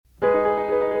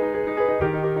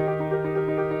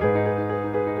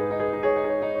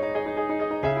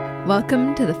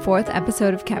Welcome to the fourth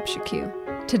episode of Capture Q.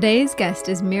 Today's guest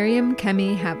is Miriam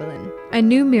Kemi Haviland. I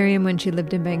knew Miriam when she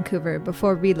lived in Vancouver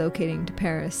before relocating to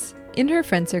Paris. In her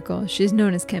friend circle, she's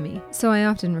known as Kemi, so I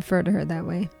often refer to her that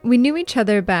way. We knew each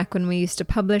other back when we used to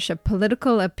publish a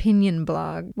political opinion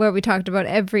blog where we talked about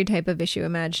every type of issue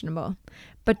imaginable.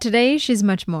 But today, she's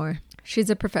much more. She's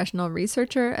a professional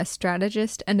researcher, a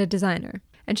strategist, and a designer,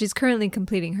 and she's currently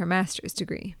completing her master's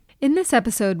degree. In this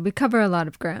episode, we cover a lot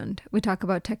of ground. We talk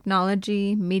about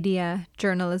technology, media,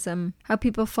 journalism, how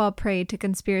people fall prey to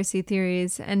conspiracy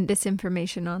theories and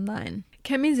disinformation online.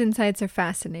 Kemi's insights are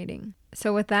fascinating.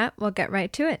 So with that, we'll get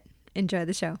right to it. Enjoy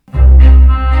the show.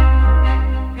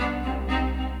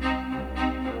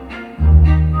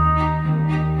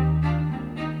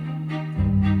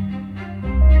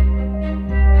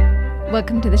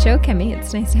 Welcome to the show, Kemi.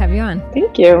 It's nice to have you on.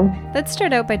 Thank you. Let's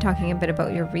start out by talking a bit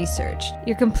about your research.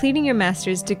 You're completing your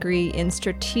master's degree in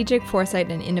strategic foresight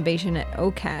and innovation at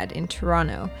OCAD in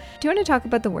Toronto. Do you want to talk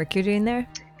about the work you're doing there?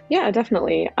 Yeah,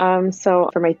 definitely. So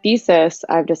for my thesis,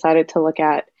 I've decided to look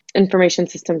at information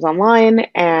systems online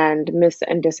and mis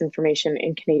and disinformation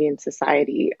in Canadian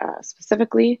society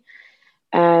specifically.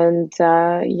 And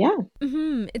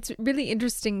It's really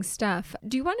interesting stuff.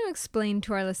 Do you want to explain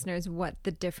to our listeners what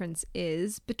the difference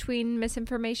is between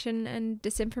misinformation and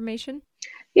disinformation?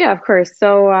 Yeah, of course.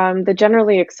 So the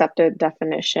generally accepted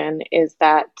definition is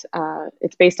that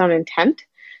it's based on intent.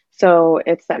 So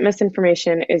it's that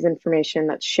misinformation is information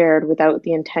that's shared without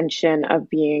the intention of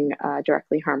being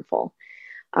directly harmful.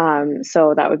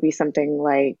 So that would be something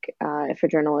like if a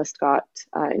journalist got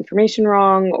information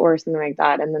wrong or something like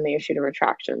that, and then they issued a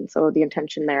retraction. So the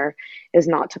intention there is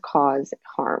not to cause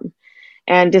harm.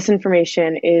 And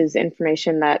disinformation is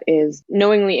information that is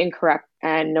knowingly incorrect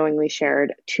and knowingly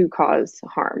shared to cause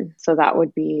harm. So that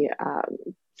would be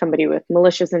somebody with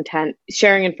malicious intent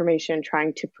sharing information,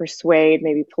 trying to persuade,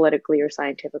 maybe politically or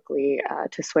scientifically,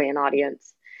 to sway an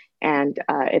audience. And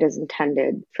it is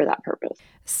intended for that purpose.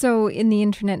 So in the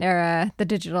internet era, the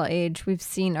digital age, we've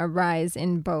seen a rise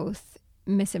in both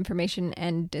misinformation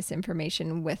and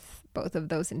disinformation with both of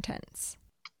those intents.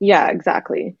 Yeah,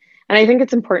 exactly. And I think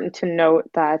it's important to note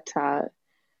that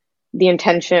the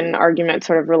intention argument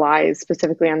sort of relies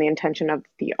specifically on the intention of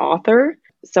the author.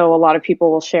 So a lot of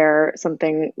people will share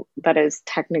something that is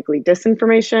technically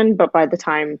disinformation, but by the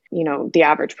time, the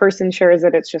average person shares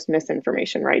it, it's just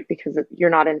misinformation, right? Because you're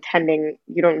not intending,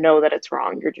 you don't know that it's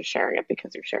wrong. You're just sharing it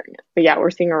because you're sharing it. But yeah, we're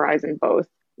seeing a rise in both.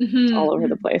 It's all over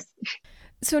the place.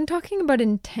 So in talking about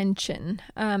intention,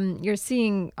 you're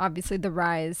seeing obviously the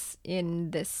rise in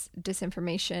this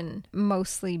disinformation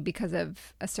mostly because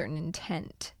of a certain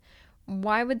intent.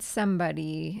 Why would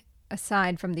somebody,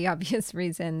 aside from the obvious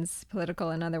reasons, political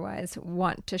and otherwise,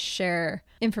 want to share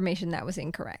information that was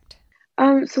incorrect?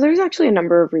 So there's actually a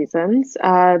number of reasons.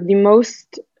 The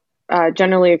most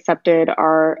generally accepted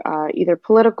are either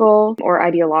political or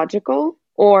ideological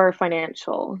or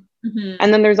financial. Mm-hmm.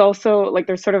 And then there's also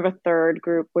there's sort of a third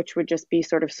group, which would just be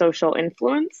sort of social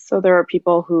influence. So there are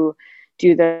people who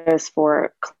do this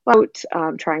for clout,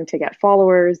 trying to get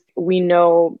followers. We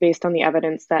know based on the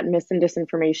evidence that mis and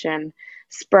disinformation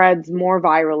spreads more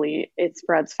virally. It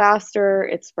spreads faster,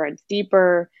 it spreads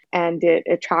deeper, and it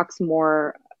attracts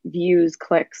more views,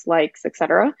 clicks, likes,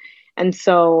 etc. And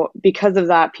so because of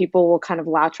that, people will kind of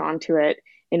latch onto it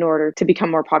in order to become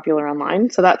more popular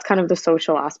online. So that's kind of the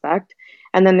social aspect.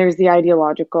 And then there's the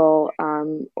ideological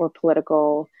or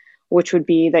political, which would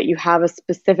be that you have a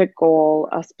specific goal,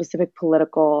 a specific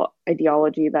political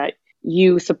ideology that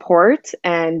you support,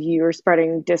 and you're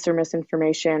spreading dis or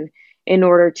misinformation in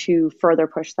order to further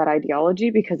push that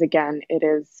ideology, because again, it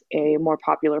is a more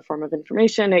popular form of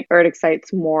information, or it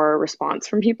excites more response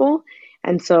from people.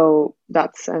 And so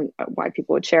that's why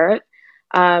people would share it.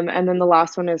 And then the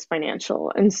last one is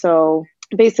financial. And so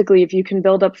basically, if you can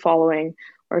build up following,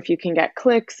 or if you can get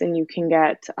clicks and you can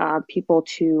get people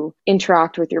to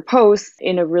interact with your posts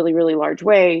in a really, really large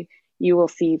way, you will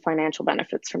see financial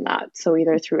benefits from that. So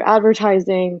either through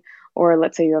advertising, or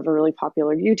let's say you have a really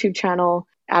popular YouTube channel,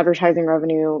 advertising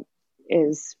revenue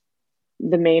is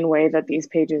the main way that these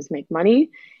pages make money.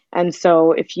 And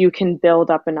so if you can build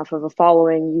up enough of a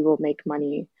following, you will make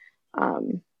money.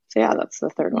 So yeah, that's the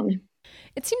third one.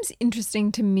 It seems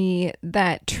interesting to me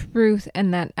that truth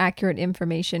and that accurate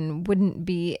information wouldn't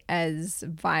be as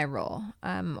viral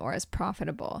or as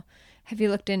profitable. Have you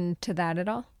looked into that at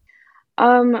all?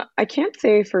 I can't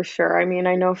say for sure. I mean,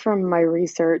 I know from my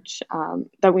research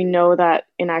that we know that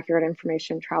inaccurate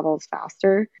information travels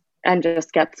faster and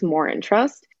just gets more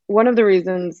interest. One of the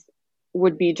reasons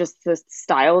would be just the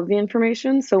style of the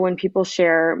information. So when people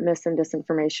share mis and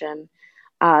disinformation,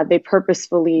 they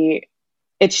purposefully,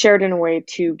 it's shared in a way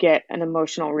to get an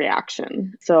emotional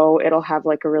reaction. So it'll have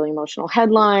like a really emotional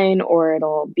headline, or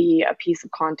it'll be a piece of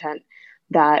content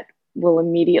that will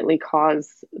immediately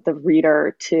cause the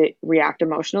reader to react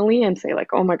emotionally and say like,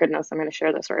 oh my goodness, I'm going to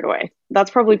share this right away.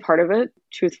 That's probably part of it.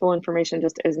 Truthful information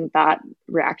just isn't that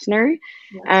reactionary.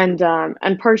 Yeah.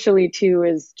 And partially too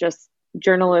is just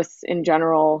journalists in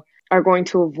general are going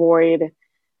to avoid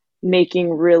making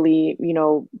really,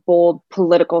 bold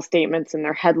political statements in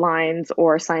their headlines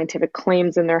or scientific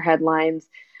claims in their headlines,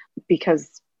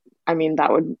 because that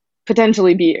would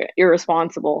potentially be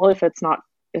irresponsible if it's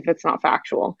not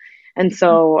factual. And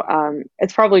so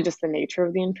it's probably just the nature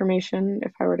of the information,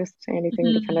 if I were to say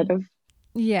anything definitive.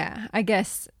 Yeah, I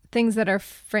guess things that are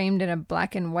framed in a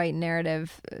black and white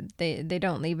narrative, they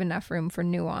don't leave enough room for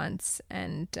nuance.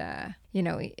 And,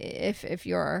 if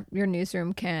your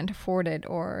newsroom can't afford it,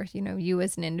 or, you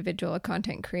as an individual, a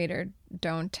content creator,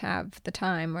 don't have the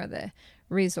time or the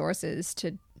resources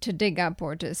to dig up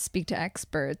or to speak to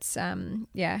experts,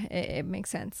 it makes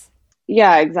sense.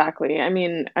 Yeah, exactly.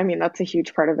 That's a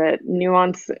huge part of it.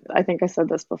 Nuance, I think I said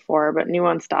this before, but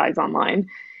nuance dies online.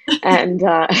 And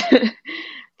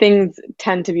things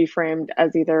tend to be framed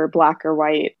as either black or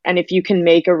white. And if you can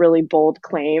make a really bold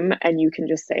claim and you can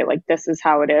just say like, this is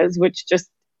how it is,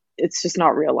 it's just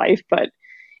not real life. But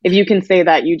if you can say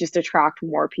that, you just attract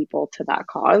more people to that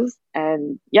cause.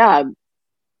 And yeah,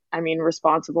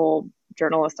 responsible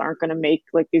journalists aren't going to make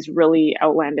like these really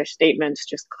outlandish statements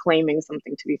just claiming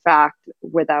something to be fact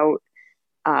without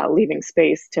leaving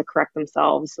space to correct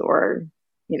themselves or,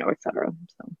 et cetera.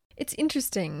 So. It's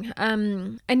interesting.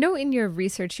 I know in your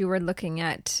research you were looking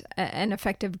at an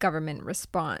effective government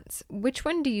response. Which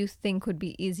one do you think would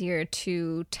be easier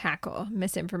to tackle,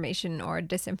 misinformation or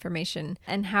disinformation?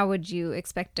 And how would you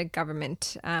expect a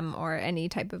government or any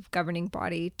type of governing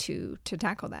body to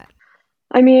tackle that?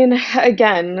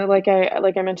 Again, like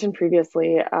I mentioned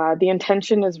previously, the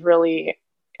intention is really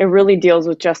deals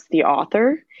with just the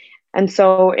author. And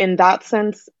so in that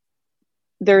sense,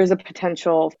 there is a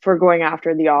potential for going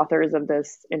after the authors of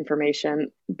this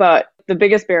information. But the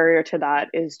biggest barrier to that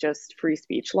is just free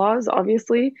speech laws,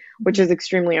 obviously, which is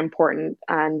extremely important.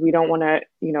 And we don't want to,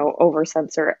 over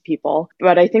censor people.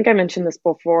 But I think I mentioned this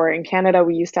before. In Canada,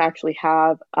 we used to actually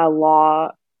have a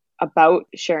law about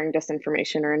sharing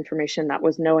disinformation or information that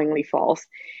was knowingly false.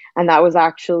 And that was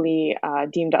actually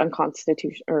deemed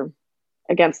unconstitutional, or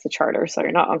against the Charter.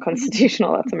 Sorry, not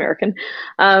unconstitutional, that's American.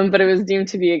 But it was deemed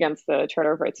to be against the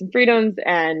Charter of Rights and Freedoms.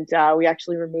 And we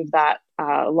actually removed that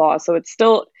law. So it's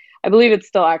still, I believe it's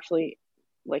still actually,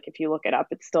 like if you look it up,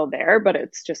 it's still there, but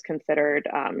it's just considered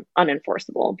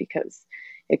unenforceable because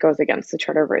it goes against the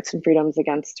Charter of Rights and Freedoms,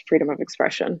 against freedom of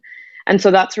expression. And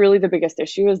so that's really the biggest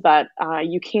issue, is that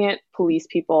you can't police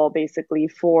people basically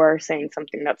for saying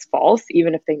something that's false,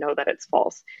 even if they know that it's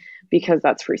false, because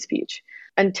that's free speech.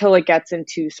 Until it gets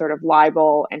into sort of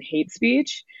libel and hate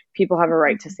speech, people have a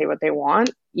right to say what they want,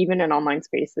 even in online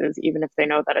spaces, even if they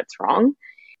know that it's wrong.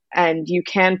 And you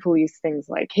can police things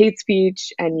like hate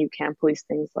speech, and you can police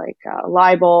things like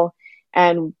libel.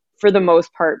 And for the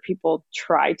most part, people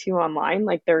try to online.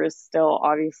 Like, there is still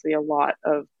obviously a lot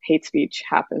of hate speech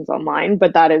happens online,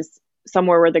 but that is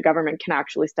somewhere where the government can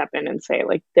actually step in and say,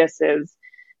 like, this is,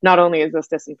 not only is this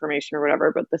disinformation or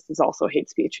whatever, but this is also hate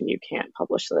speech and you can't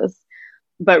publish this.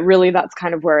 But really, that's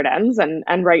kind of where it ends. And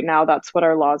right now, that's what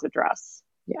our laws address.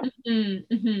 Yeah.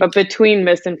 Mm-hmm. But between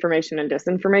misinformation and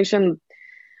disinformation,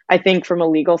 I think from a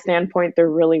legal standpoint, there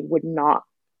really would not,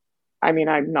 I'm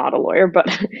not a lawyer, but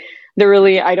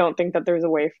I don't think that there's a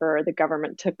way for the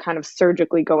government to kind of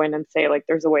surgically go in and say, like,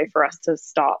 there's a way for us to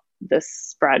stop this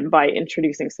spread by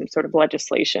introducing some sort of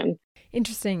legislation.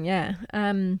 Interesting, yeah.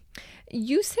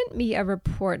 You sent me a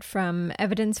report from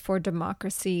Evidence for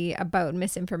Democracy about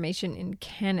misinformation in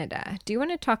Canada. Do you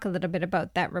want to talk a little bit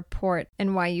about that report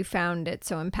and why you found it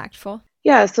so impactful?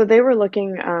 Yeah, so they were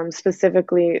looking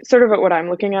specifically sort of at what I'm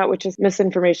looking at, which is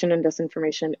misinformation and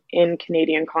disinformation in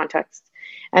Canadian context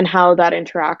and how that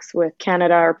interacts with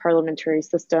Canada, our parliamentary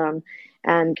system,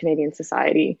 and Canadian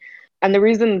society. And the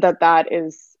reason that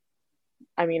is,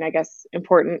 I guess,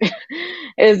 important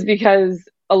is because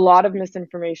a lot of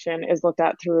misinformation is looked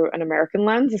at through an American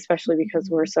lens, especially because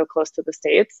we're so close to the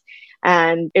States.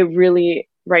 And it really,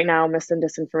 right now, mis and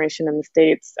disinformation in the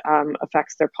States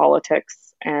affects their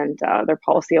politics and their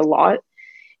policy a lot.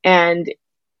 And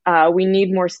we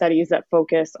need more studies that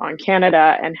focus on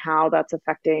Canada and how that's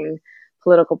affecting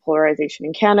political polarization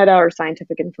in Canada or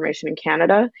scientific information in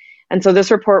Canada. And so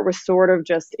this report was sort of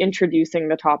just introducing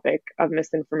the topic of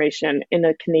misinformation in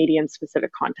a Canadian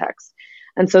specific context.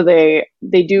 And so they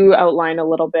do outline a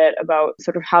little bit about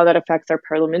sort of how that affects our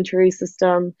parliamentary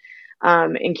system.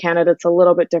 In Canada, it's a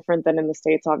little bit different than in the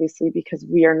States, obviously, because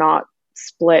we are not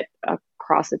split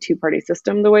across a two-party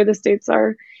system the way the States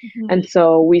are. Mm-hmm. And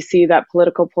so we see that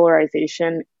political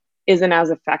polarization isn't as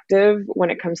effective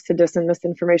when it comes to dis and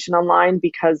misinformation online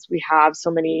because we have so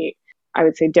many, I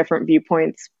would say, different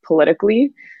viewpoints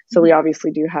politically. So mm-hmm. we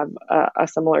obviously do have a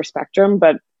similar spectrum,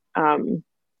 but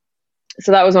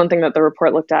so that was one thing that the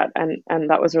report looked at, and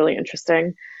that was really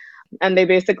interesting. And they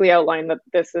basically outlined that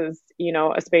this is,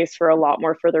 a space for a lot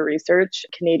more further research.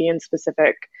 Canadian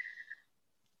specific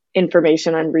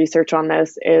information and research on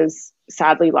this is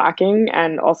sadly lacking,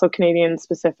 and also Canadian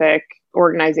specific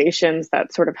organizations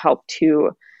that sort of help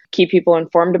to keep people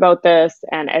informed about this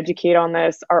and educate on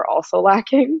this are also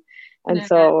lacking. And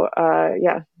so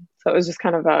it was just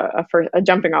kind of a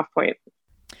jumping off point.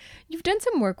 You've done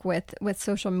some work with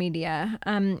social media,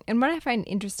 and what I find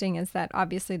interesting is that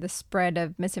obviously the spread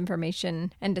of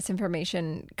misinformation and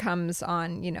disinformation comes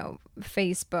on,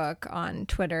 Facebook, on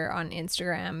Twitter, on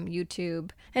Instagram,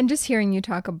 YouTube, and just hearing you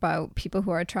talk about people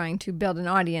who are trying to build an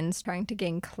audience, trying to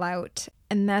gain clout,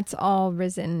 and that's all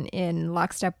risen in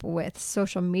lockstep with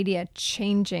social media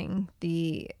changing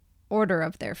the order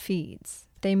of their feeds.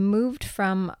 They moved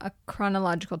from a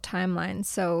chronological timeline,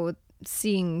 so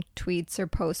seeing tweets or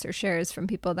posts or shares from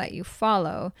people that you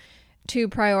follow, to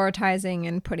prioritizing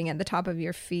and putting at the top of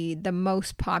your feed the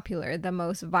most popular, the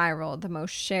most viral, the most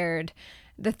shared,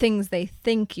 the things they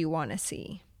think you want to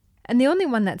see. And the only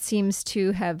one that seems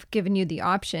to have given you the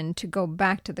option to go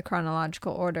back to the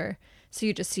chronological order so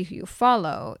you just see who you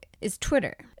follow is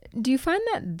Twitter. Do you find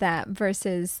that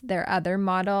versus their other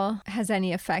model has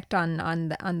any effect on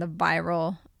the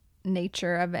viral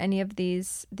nature of any of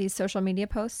these social media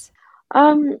posts?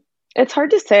 It's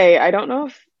hard to say.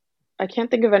 I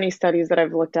can't think of any studies that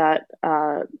I've looked at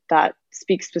that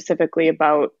speak specifically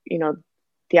about,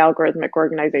 the algorithmic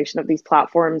organization of these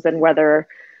platforms and whether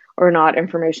or not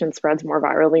information spreads more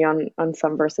virally on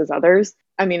some versus others.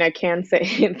 I mean, I can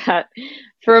say that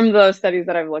from the studies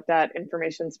that I've looked at,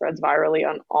 information spreads virally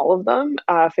on all of them.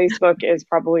 Facebook is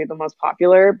probably the most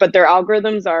popular, but their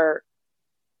algorithms are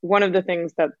one of the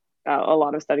things that a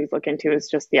lot of studies look into is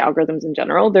just the algorithms in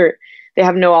general. They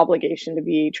have no obligation to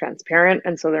be transparent,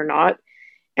 and so they're not.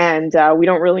 And we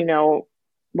don't really know.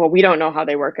 Well, we don't know how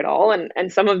they work at all.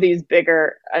 And some of these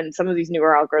bigger and some of these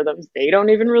newer algorithms, they don't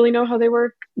even really know how they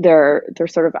work. They're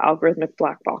sort of algorithmic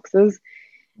black boxes,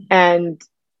 and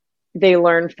they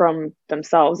learn from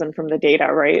themselves and from the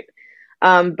data, right?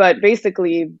 But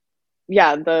basically,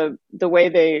 the way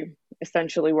they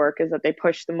essentially work is that they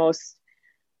push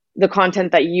the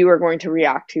content that you are going to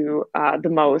react to the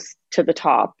most to the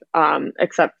top,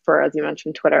 except for, as you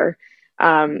mentioned, Twitter.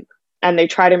 And they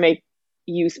try to make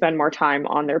you spend more time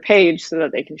on their page so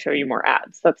that they can show you more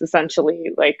ads. That's essentially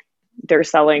like they're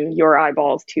selling your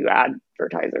eyeballs to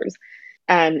advertisers.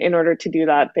 And in order to do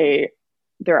that,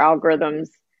 their algorithms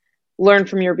learn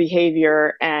from your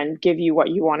behavior and give you what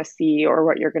you want to see or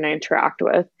what you're going to interact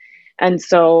with. And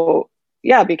so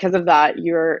because of that,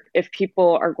 if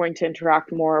people are going to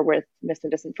interact more with mis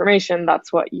and disinformation,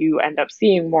 that's what you end up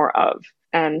seeing more of.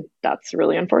 And that's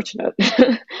really unfortunate.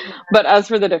 But as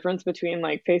for the difference between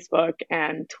like Facebook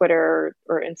and Twitter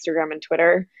or Instagram and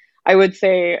Twitter, I would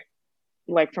say,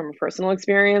 like from a personal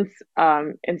experience,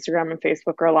 Instagram and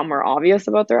Facebook are a lot more obvious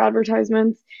about their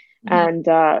advertisements. Mm-hmm.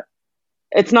 And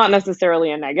it's not necessarily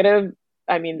a negative.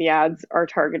 I mean, the ads are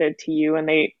targeted to you and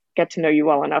they get to know you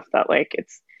well enough that like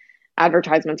it's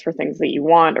advertisements for things that you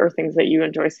want or things that you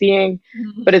enjoy seeing,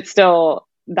 mm-hmm. but it's still,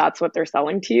 that's what they're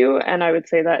selling to you. And I would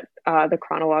say that the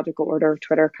chronological order of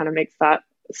Twitter kind of makes that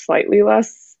slightly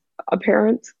less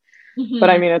apparent. Mm-hmm. But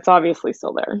I mean, it's obviously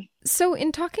still there. So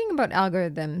in talking about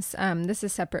algorithms, this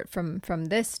is separate from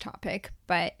this topic,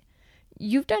 but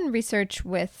you've done research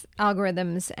with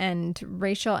algorithms and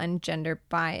racial and gender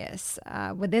bias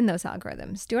within those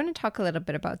algorithms. Do you want to talk a little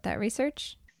bit about that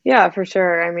research? Yeah, for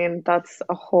sure. I mean, that's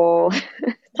a whole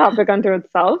topic unto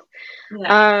itself.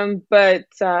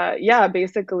 Yeah.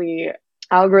 Basically,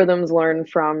 algorithms learn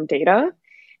from data,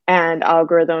 and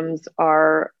algorithms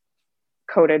are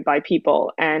coded by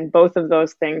people, and both of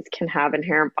those things can have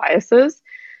inherent biases.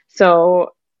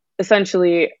 So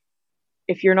essentially,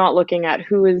 if you're not looking at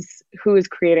who is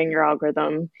creating your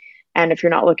algorithm, and if you're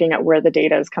not looking at where the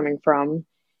data is coming from,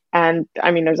 and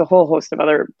I mean, there's a whole host of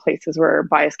other places where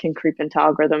bias can creep into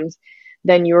algorithms,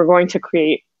 then you are going to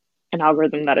create an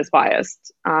algorithm that is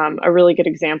biased. A really good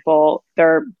example,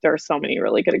 there are so many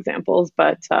really good examples,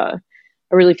 but a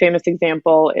really famous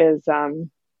example is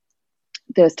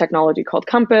this technology called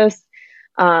Compass.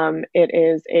 It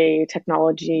is a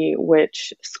technology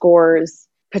which scores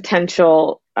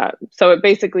potential. So it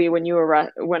basically, when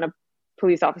a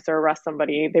police officer arrests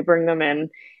somebody, they bring them in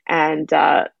and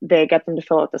they get them to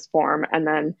fill out this form, and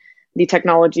then the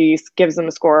technology gives them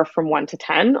a score from 1 to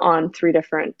 10 on three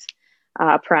different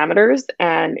parameters,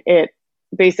 and it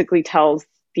basically tells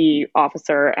the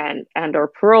officer and or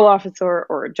parole officer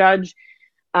or a judge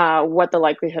what the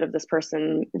likelihood of this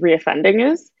person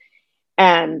reoffending is.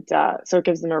 And so it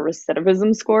gives them a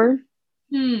recidivism score.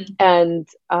 And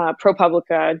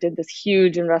ProPublica did this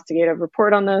huge investigative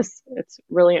report on this. It's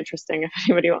really interesting if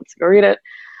anybody wants to go read it.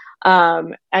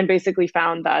 And basically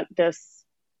found that this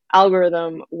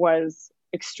algorithm was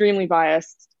extremely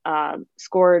biased,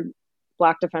 scored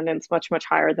Black defendants much, much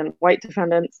higher than white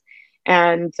defendants.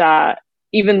 And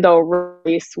even though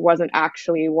race wasn't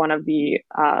actually one of the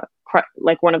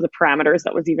parameters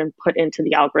that was even put into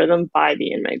the algorithm by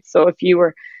the inmates. So if you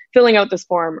were filling out this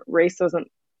form, race wasn't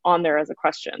on there as a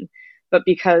question. But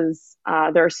because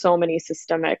there are so many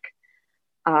systemic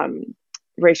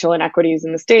racial inequities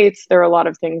in the States, there are a lot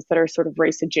of things that are sort of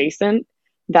race adjacent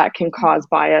that can cause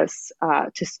bias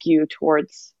to skew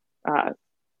towards,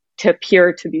 to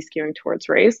appear to be skewing towards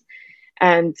race.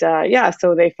 And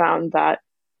so they found that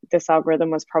this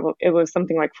algorithm was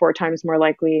something like 4 times more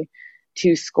likely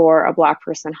to score a Black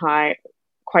person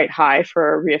quite high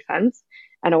for a reoffense,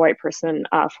 and a white person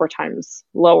 4 times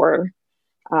lower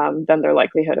than their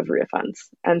likelihood of reoffense.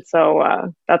 And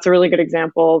so that's a really good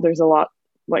example. There's a lot,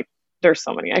 there's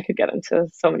so many. I could get into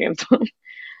so many of them.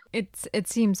 It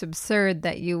seems absurd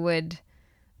that you would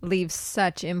leave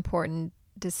such important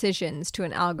decisions to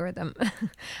an algorithm.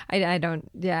 I don't.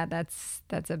 Yeah, that's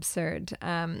absurd.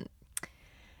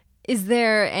 Is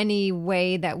there any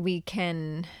way that we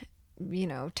can,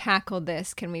 tackle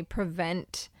this? Can we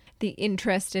prevent the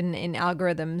interest in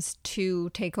algorithms to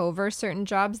take over certain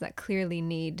jobs that clearly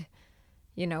need,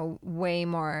 way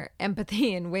more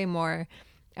empathy and way more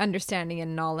understanding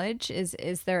and knowledge?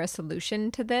 Is there a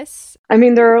solution to this? I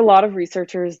mean, there are a lot of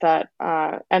researchers that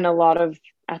and a lot of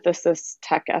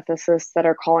tech ethicists that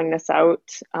are calling this out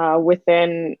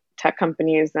within tech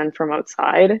companies and from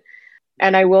outside.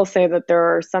 And I will say that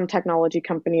there are some technology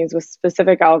companies with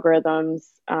specific algorithms,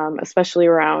 especially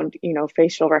around,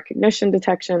 facial recognition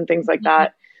detection, things like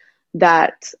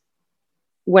that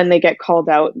when they get called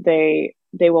out, they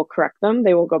will correct them.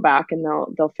 They will go back and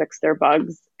they'll fix their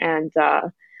bugs. And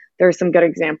there are some good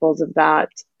examples of that,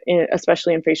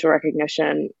 especially in facial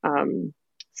recognition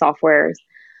softwares.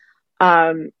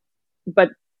 But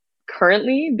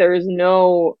currently, there is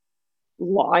no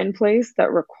law in place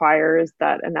that requires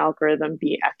that an algorithm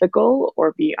be ethical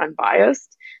or be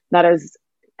unbiased.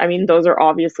 Those are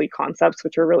obviously concepts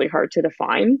which are really hard to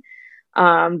define.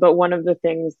 But one of the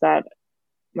things that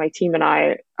my team and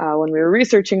I, when we were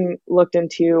researching, looked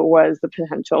into was the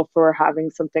potential for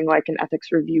having something like an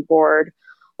ethics review board,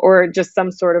 or just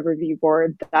some sort of review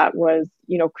board that was,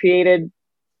 created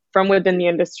from within the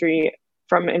industry,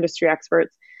 from industry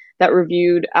experts that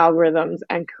reviewed algorithms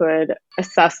and could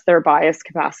assess their bias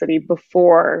capacity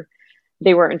before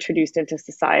they were introduced into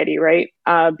society, right?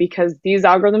 Because these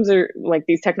algorithms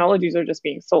these technologies are just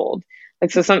being sold.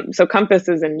 So Compass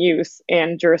is in use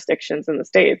in jurisdictions in the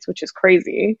States, which is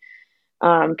crazy.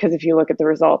 Because if you look at the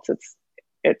results,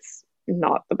 it's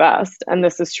not the best. And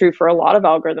this is true for a lot of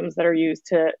algorithms that are used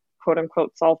to quote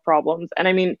unquote solve problems. And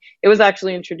it was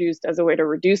actually introduced as a way to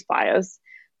reduce bias,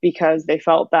 because they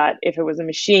felt that if it was a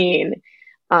machine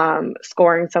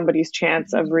scoring somebody's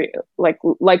chance of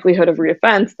likelihood of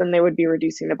reoffense, then they would be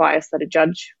reducing the bias that a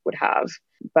judge would have.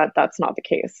 But that's not the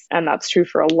case. And that's true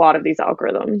for a lot of these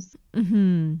algorithms.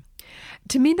 Mm-hmm.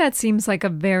 To me, that seems like a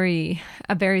very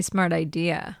smart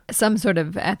idea. Some sort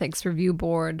of ethics review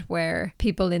board where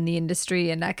people in the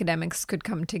industry and academics could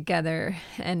come together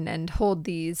and hold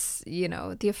these,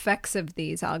 the effects of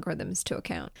these algorithms to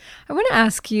account. I want to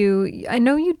ask you, I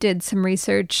know you did some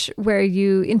research where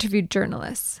you interviewed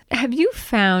journalists. Have you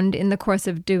found in the course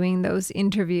of doing those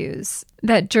interviews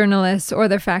that journalists or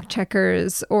their fact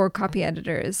checkers or copy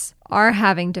editors are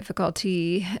having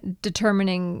difficulty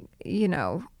determining,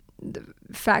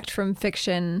 fact from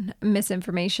fiction,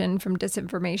 misinformation from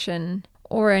disinformation,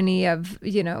 or any of,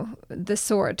 the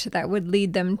sort that would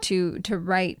lead them to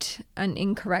write an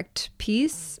incorrect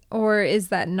piece? Or is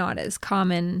that not as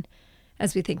common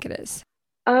as we think it is?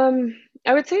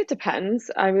 I would say it depends.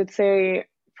 I would say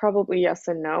probably yes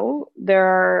and no. There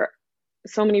are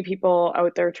so many people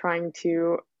out there trying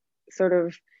to sort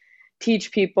of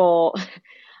teach people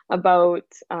about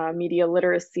media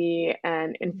literacy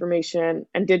and information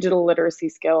and digital literacy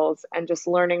skills, and just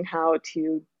learning how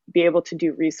to be able to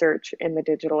do research in the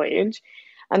digital age.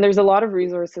 And there's a lot of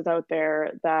resources out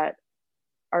there that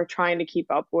are trying to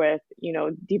keep up with,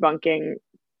 debunking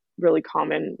really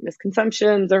common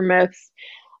misconceptions or myths.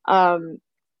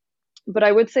 But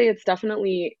I would say it's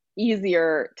definitely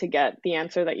easier to get the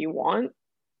answer that you want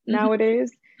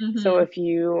nowadays. So if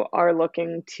you are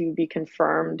looking to be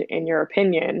confirmed in your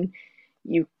opinion,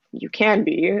 you can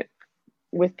be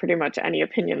with pretty much any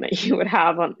opinion that you would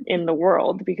have in the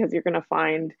world, because you're going to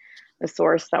find a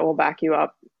source that will back you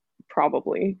up,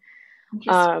 probably.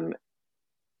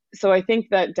 So I think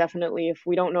that definitely, if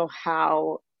we don't know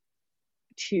how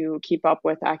to keep up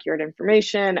with accurate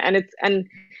information, and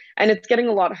it's getting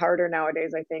a lot harder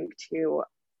nowadays, I think, to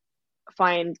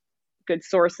find good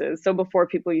sources. So before,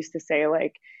 people used to say,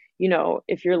 like,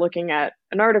 if you're looking at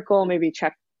an article, maybe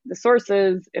check the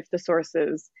sources. If the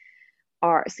sources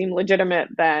seem legitimate,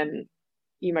 then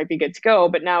you might be good to go.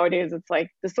 But nowadays it's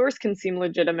like the source can seem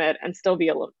legitimate and still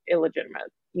be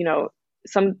illegitimate.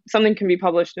 Something can be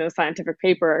published in a scientific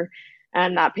paper,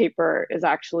 and that paper is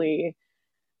actually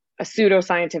a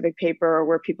pseudo-scientific paper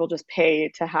where people just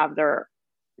pay to have their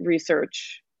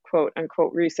research, quote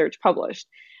unquote, research published.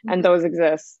 And those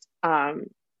exist.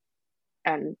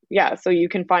 And yeah, so you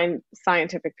can find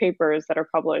scientific papers that are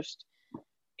published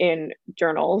in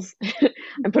journals,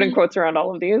 I'm putting quotes around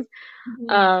all of these,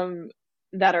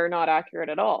 that are not accurate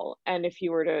at all. And if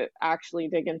you were to actually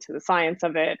dig into the science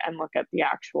of it and look at the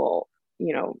actual,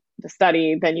 the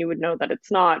study, then you would know that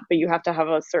it's not. But you have to have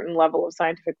a certain level of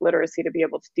scientific literacy to be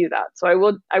able to do that. So I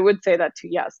would say that to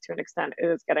an extent, it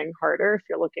is getting harder if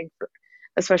you're looking for,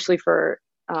 especially for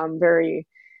very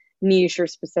niche or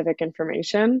specific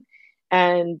information.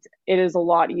 And it is a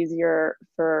lot easier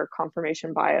for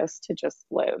confirmation bias to just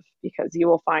live, because you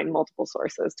will find multiple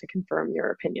sources to confirm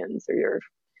your opinions or your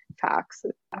facts.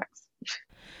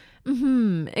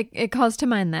 It calls to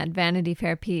mind that Vanity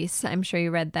Fair piece. I'm sure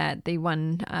you read that, the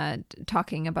one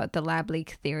talking about the lab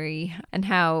leak theory and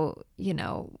how,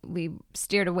 we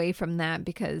steered away from that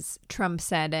because Trump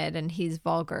said it and he's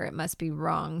vulgar. It must be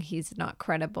wrong. He's not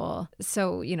credible.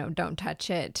 So, don't touch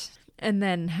it. And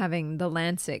then having The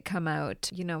Lancet come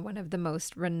out, one of the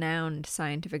most renowned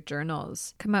scientific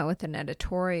journals, come out with an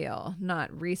editorial,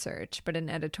 not research, but an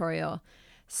editorial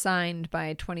signed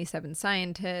by 27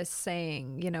 scientists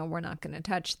saying, we're not going to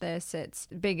touch this. It's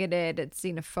bigoted. It's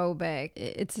xenophobic.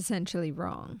 It's essentially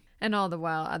wrong. And all the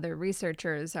while, other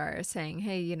researchers are saying,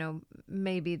 hey,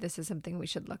 maybe this is something we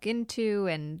should look into,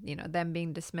 and, them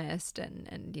being dismissed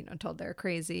and told they're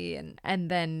crazy. And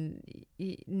then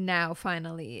now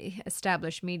finally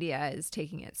established media is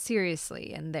taking it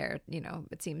seriously. And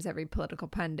it seems every political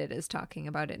pundit is talking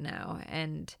about it now.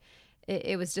 And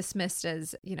it was dismissed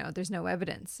as, there's no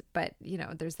evidence, but,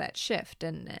 there's that shift.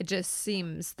 And it just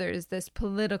seems there's this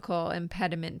political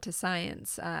impediment to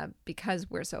science because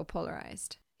we're so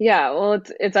polarized. Yeah, well,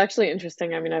 it's actually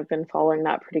interesting. I mean, I've been following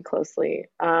that pretty closely.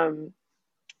 And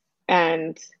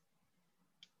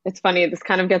it's funny, this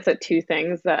kind of gets at two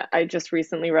things that I just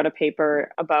recently read a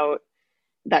paper about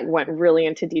that went really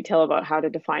into detail about how to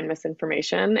define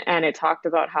misinformation. And it talked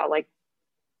about how, like,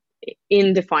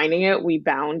 in defining it, we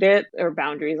bound it, or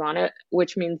boundaries on it,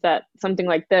 which means that something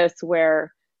like this,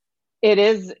 where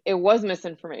it was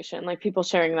misinformation, like people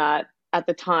sharing that at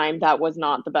the time, that was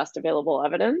not the best available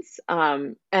evidence.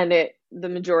 And the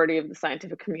majority of the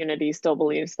scientific community still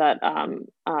believes that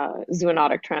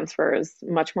zoonotic transfer is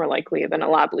much more likely than a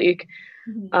lab leak.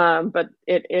 But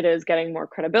it is getting more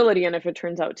credibility. And if it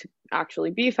turns out to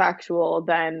actually be factual,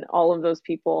 then all of those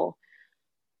people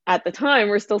at the time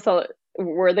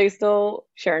were they still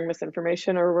sharing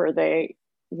misinformation, or were they,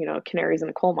 canaries in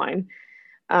a coal mine?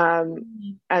 And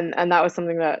that was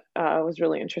something that was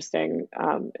really interesting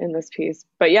in this piece.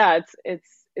 But yeah,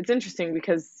 it's interesting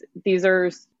because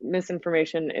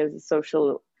misinformation is a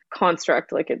social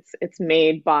construct. Like it's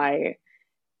made by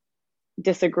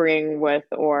disagreeing with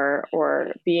or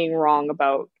being wrong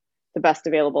about the best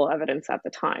available evidence at the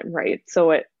time, right?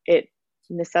 So it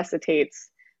necessitates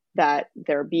that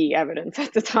there be evidence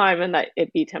at the time and that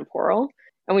it be temporal.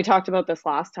 And we talked about this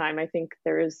last time. I think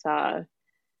there's so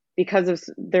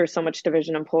much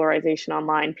division and polarization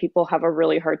online, people have a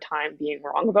really hard time being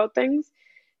wrong about things.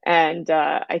 And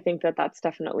I think that that's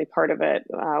definitely part of it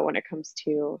when it comes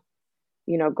to,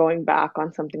 going back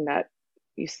on something that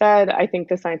you said. I think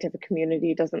the scientific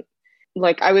community doesn't,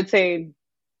 I would say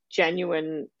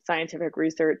genuine scientific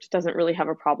research doesn't really have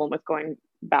a problem with going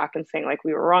back and saying, like,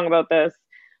 we were wrong about this.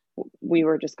 We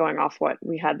were just going off what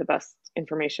we had the best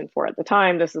information for at the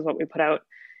time. This is what we put out.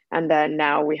 And then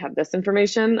now we have this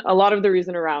information. A lot of the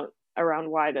reason around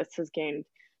why this has gained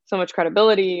so much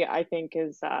credibility, I think,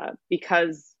 is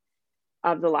because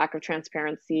of the lack of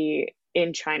transparency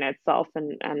in China itself,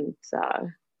 and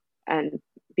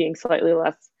being slightly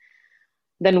less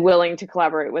than willing to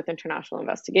collaborate with international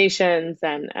investigations,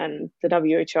 and the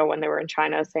WHO when they were in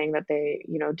China saying that they,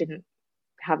 didn't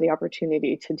have the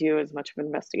opportunity to do as much of an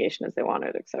investigation as they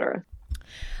wanted, et cetera.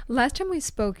 Last time we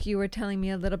spoke, you were telling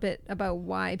me a little bit about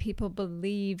why people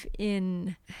believe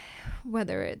in,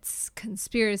 whether it's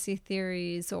conspiracy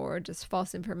theories or just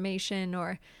false information,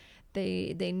 or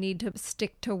they need to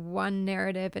stick to one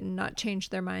narrative and not change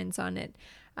their minds on it.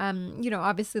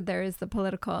 Obviously there is the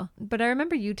political, but I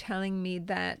remember you telling me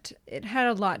that it had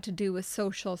a lot to do with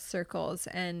social circles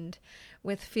and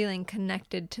with feeling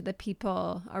connected to the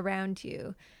people around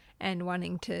you and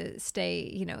wanting to stay,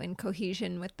 in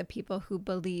cohesion with the people who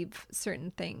believe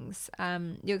certain things.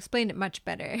 You explained it much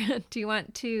better. Do you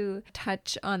want to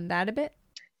touch on that a bit?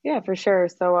 Yeah, for sure.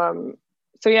 So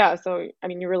I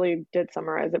mean, you really did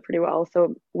summarize it pretty well.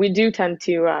 So we do tend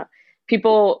to,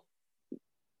 people,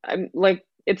 like,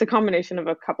 it's a combination of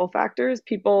a couple factors.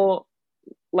 People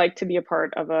like to be a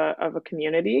part of a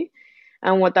community.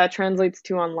 And what that translates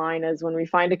to online is when we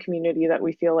find a community that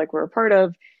we feel like we're a part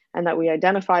of and that we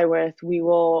identify with, we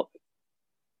will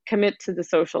commit to the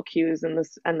social cues and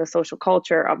the social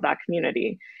culture of that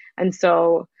community. And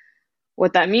so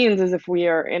what that means is if we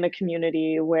are in a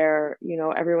community where,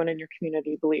 everyone in your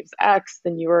community believes X,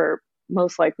 then you are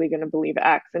most likely going to believe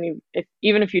X. And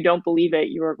even if you don't believe it,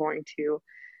 you are going to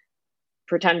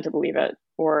pretend to believe it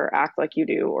or act like you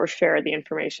do or share the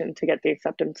information to get the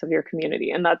acceptance of your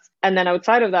community. And then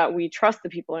outside of that, we trust the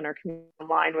people in our community,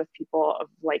 align with people of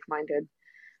like-minded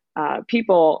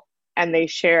people, and they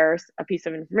share a piece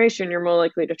of information, you're more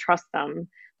likely to trust them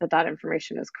that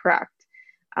information is correct.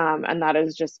 And that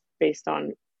is just based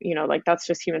on, that's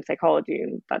just human psychology,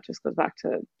 and that just goes back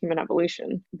to human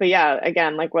evolution. But yeah,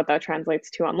 again, like what that translates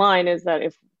to online is that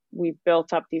if we've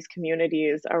built up these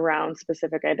communities around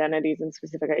specific identities and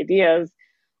specific ideas,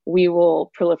 we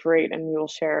will proliferate and we will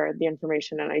share the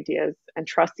information and ideas and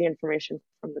trust the information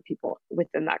from the people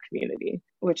within that community,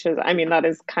 which is, that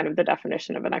is kind of the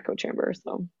definition of an echo chamber.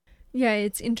 So yeah,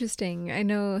 it's interesting. I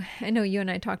know you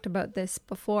and I talked about this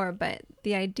before, but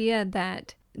the idea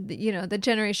that the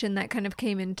generation that kind of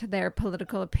came into their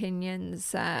political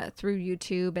opinions through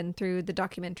YouTube and through the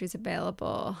documentaries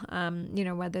available,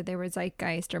 whether they were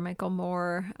Zeitgeist or Michael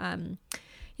Moore,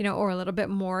 or a little bit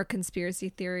more conspiracy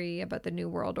theory about the New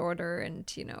World Order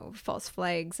and, false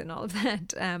flags and all of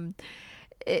that.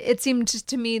 It seemed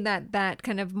to me that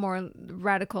kind of more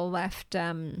radical left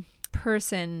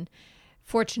person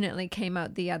fortunately came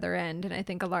out the other end. And I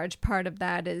think a large part of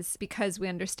that is because we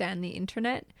understand the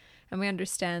internet and we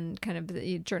understand kind of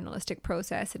the journalistic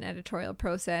process and editorial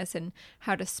process and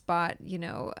how to spot,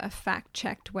 a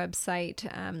fact-checked website,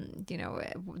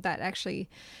 that actually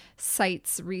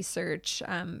cites research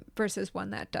versus one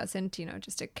that doesn't,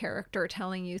 just a character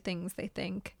telling you things they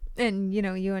think. And,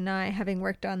 you and I, having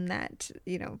worked on that,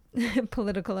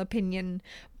 political opinion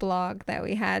blog that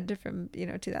we had from,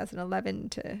 2011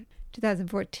 to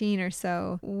 2014 or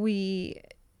so, we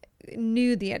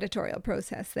knew the editorial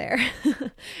process there.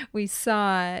 We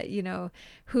saw,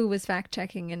 who was fact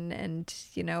checking and,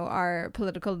 our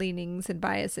political leanings and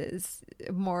biases,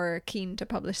 more keen to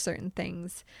publish certain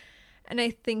things. And I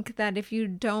think that if you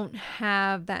don't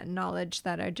have that knowledge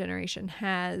that our generation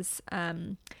has,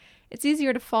 it's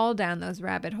easier to fall down those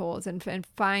rabbit holes and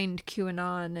find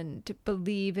QAnon and to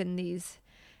believe in these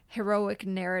heroic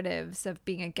narratives of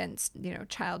being against,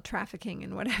 child trafficking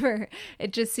and whatever.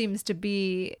 It just seems to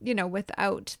be,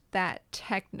 without that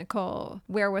technical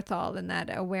wherewithal and that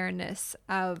awareness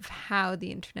of how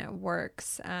the internet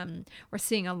works, we're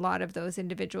seeing a lot of those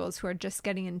individuals who are just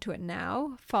getting into it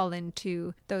now fall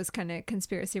into those kind of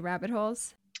conspiracy rabbit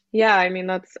holes. Yeah, I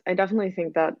definitely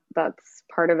think that that's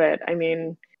part of it.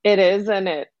 It is, and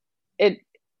it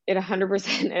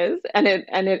 100% is, and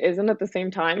it isn't at the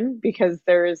same time, because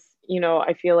there's,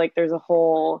 I feel like there's a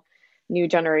whole new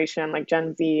generation, like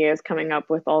Gen Z is coming up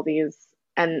with all these,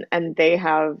 and they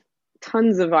have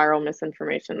tons of viral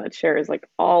misinformation that shares like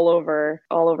all over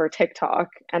TikTok,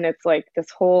 and it's like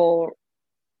this whole,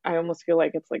 I almost feel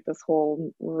like it's like this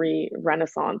whole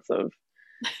renaissance of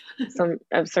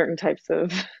certain types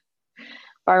of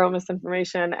viral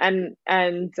misinformation, and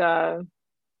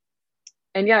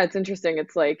yeah, it's interesting.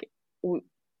 It's like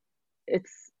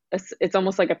it's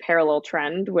almost like a parallel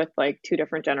trend with like two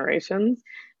different generations,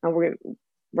 and we're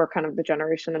kind of the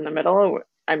generation in the middle.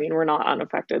 We're not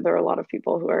unaffected. There are a lot of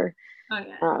people who are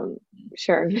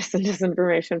sharing mis and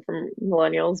disinformation from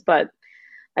millennials, but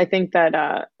I think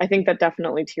that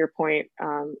definitely, to your point,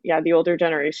 the older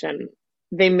generation,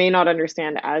 they may not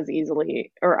understand as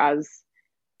easily or as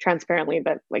transparently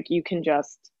that like you can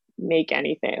just make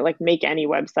anything, like make any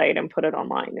website and put it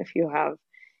online if you have,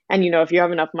 and if you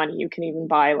have enough money, you can even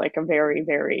buy like a very,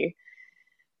 very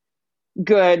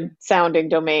good sounding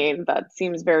domain that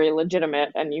seems very legitimate,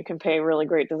 and you can pay really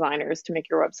great designers to make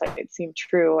your website seem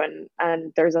true.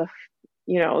 And there's a,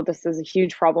 this is a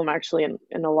huge problem actually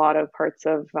in a lot of parts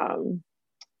of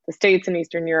the States and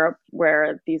Eastern Europe,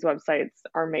 where these websites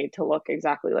are made to look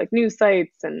exactly like news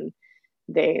sites, and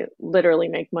they literally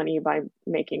make money by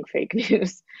making fake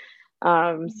news.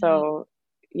 So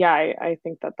yeah, I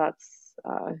think that's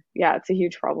it's a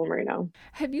huge problem right now.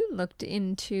 Have you looked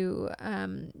into,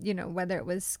 whether it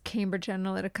was Cambridge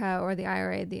Analytica or the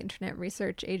IRA, the Internet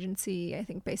Research Agency, I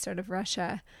think based out of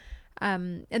Russia,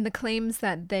 and the claims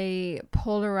that they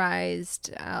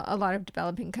polarized a lot of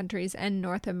developing countries and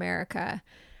North America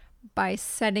by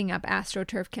setting up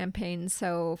AstroTurf campaigns?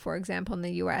 So, for example, in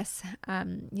the US,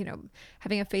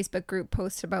 having a Facebook group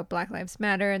post about Black Lives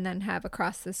Matter, and then have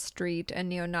across the street a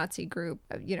neo-Nazi group,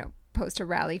 post a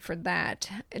rally for that,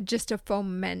 just to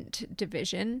foment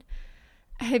division.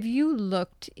 Have you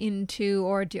looked into,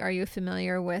 or are you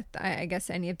familiar with, I guess,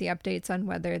 any of the updates on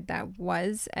whether that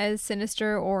was as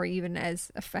sinister or even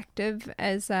as effective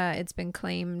as it's been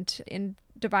claimed in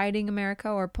dividing America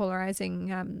or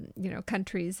polarizing,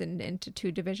 countries into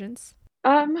two divisions?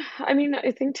 I mean,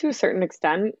 I think to a certain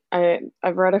extent,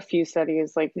 I've read a few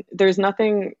studies, like there's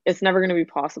nothing, it's never going to be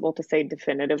possible to say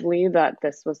definitively that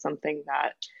this was something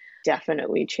that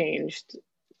definitely changed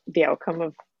the outcome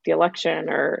of the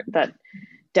election, or that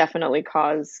definitely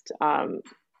caused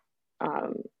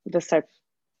this type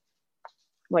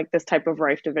of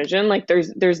rife division. Like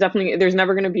there's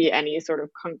never going to be any sort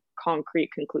of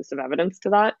concrete conclusive evidence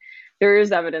to that. There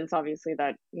is evidence obviously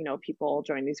that people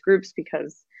join these groups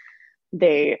because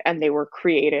they were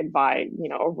created by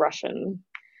a Russian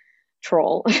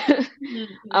troll.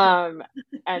 And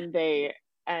there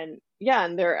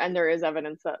is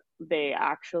evidence that they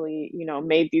actually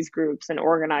made these groups and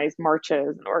organized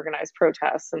marches and organized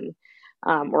protests, and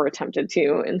or attempted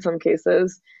to in some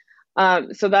cases.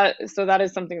 So that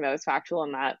is something that is factual,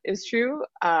 and that is true.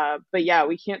 But yeah,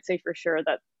 we can't say for sure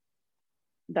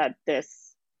that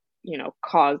this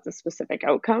caused a specific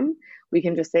outcome. We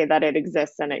can just say that it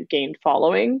exists and it gained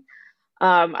following.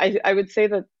 I would say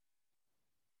that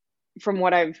from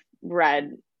what I've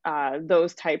read,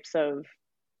 those types of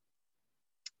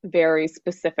very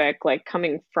specific, like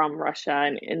coming from Russia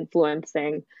and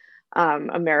influencing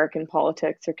American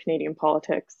politics or Canadian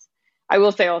politics. I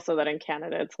will say also that in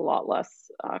Canada it's a lot less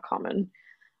common.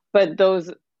 But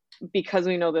those, because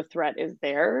we know the threat is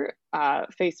there,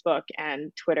 Facebook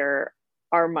and Twitter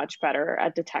are much better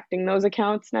at detecting those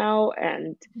accounts now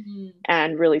and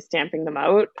really stamping them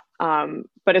out.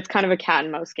 But it's kind of a cat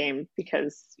and mouse game,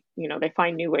 because they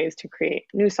find new ways to create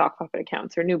new sock puppet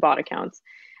accounts or new bot accounts,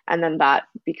 and then that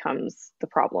becomes the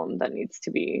problem that needs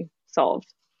to be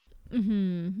solved.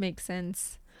 Makes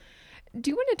sense. Do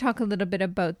you want to talk a little bit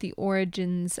about the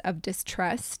origins of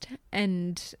distrust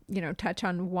and, touch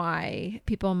on why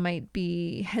people might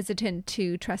be hesitant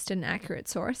to trust an accurate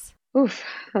source? Oof,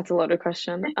 that's a loaded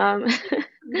question.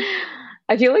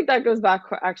 I feel like that goes back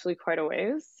actually quite a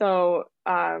ways. So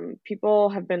people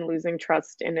have been losing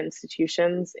trust in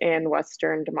institutions in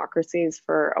Western democracies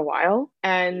for a while.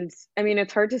 And I mean,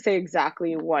 it's hard to say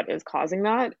exactly what is causing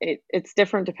that. It's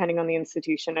different depending on the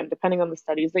institution and depending on the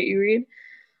studies that you read.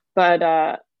 But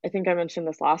I think I mentioned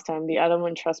this last time. The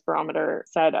Edelman Trust Barometer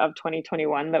said of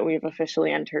 2021 that we've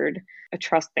officially entered a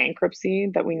trust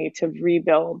bankruptcy, that we need to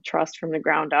rebuild trust from the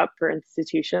ground up for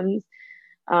institutions,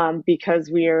 because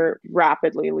we are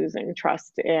rapidly losing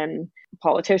trust in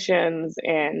politicians,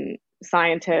 in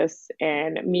scientists,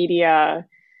 in media.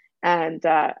 And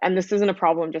this isn't a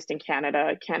problem just in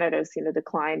Canada. Canada has seen a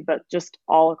decline, but just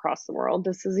all across the world,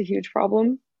 this is a huge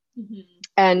problem.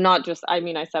 And not just, I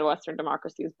mean, I said Western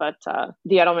democracies, but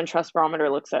the Edelman Trust Barometer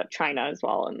looks at China as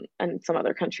well, and some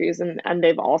other countries, and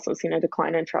they've also seen a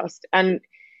decline in trust. And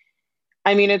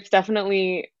I mean, it's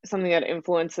definitely something that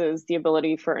influences the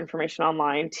ability for information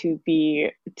online to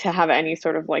have any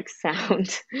sort of like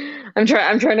sound. I'm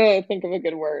trying to think of a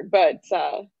good word, but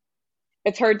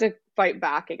it's hard to fight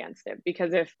back against it,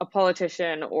 because if a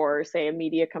politician or say a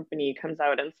media company comes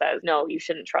out and says, no, you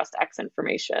shouldn't trust X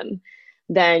information,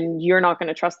 then you're not going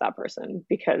to trust that person,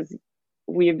 because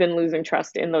we've been losing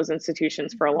trust in those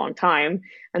institutions for a long time.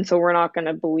 And so we're not going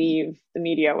to believe the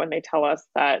media when they tell us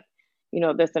that,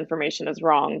 this information is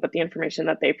wrong, but the information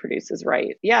that they produce is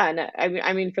right. Yeah. And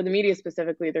I mean, for the media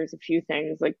specifically, there's a few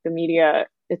things. Like the media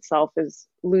itself is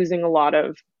losing a lot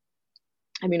of,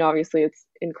 I mean, obviously it's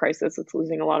in crisis. It's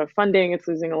losing a lot of funding. It's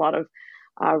losing a lot of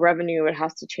revenue. It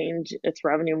has to change its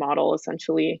revenue model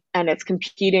essentially. And it's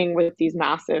competing with these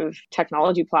massive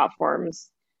technology platforms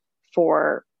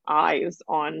for eyes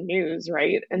on news,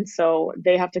 right? And so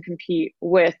they have to compete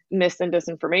with mis and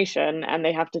disinformation, and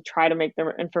they have to try to make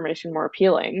their information more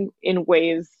appealing in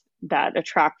ways that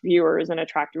attract viewers and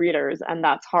attract readers. And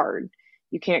that's hard.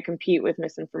 You can't compete with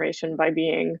misinformation by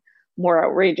being more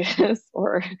outrageous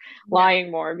or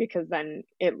lying more, because then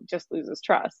it just loses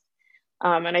trust.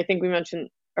 And I think I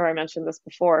mentioned this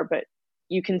before, but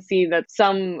you can see that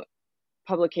some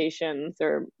publications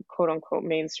or quote unquote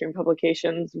mainstream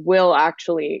publications will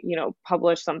actually,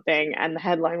 publish something and the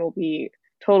headline will be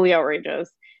totally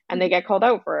outrageous, and they get called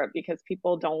out for it because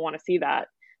people don't want to see that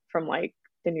from like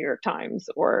the New York Times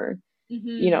or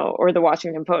or the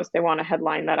Washington Post. They want a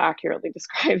headline that accurately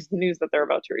describes the news that they're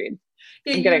about to read.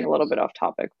 I'm getting a little bit off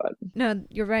topic, but no,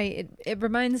 you're right. It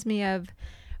reminds me of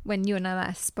when you and I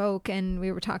last spoke, and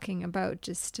we were talking about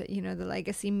just, the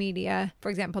legacy media, for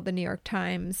example, the New York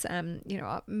Times,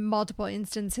 multiple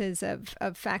instances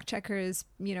of fact checkers,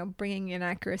 bringing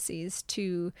inaccuracies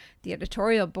to the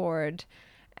editorial board,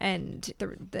 and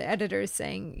the editors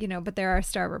saying, but they're our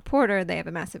star reporter. They have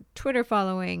a massive Twitter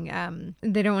following.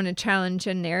 They don't want to challenge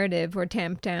a narrative or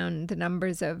tamp down the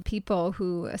numbers of people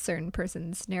who a certain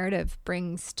person's narrative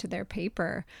brings to their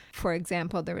paper. For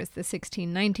example, there was the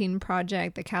 1619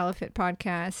 Project, the Caliphate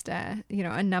podcast,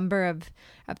 a number of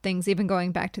things, even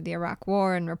going back to the Iraq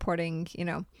War and reporting,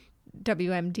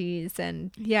 WMDs,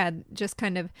 and just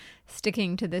kind of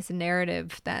sticking to this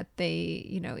narrative that they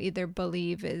either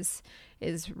believe is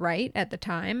right at the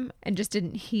time and just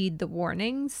didn't heed the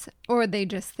warnings, or they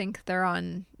just think they're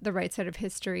on the right side of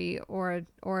history, or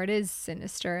it is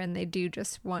sinister and they do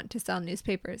just want to sell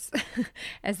newspapers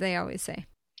as they always say.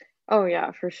 Oh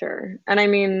yeah, for sure. And I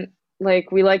mean,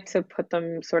 like, we like to put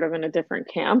them sort of in a different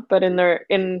camp, but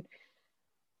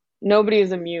nobody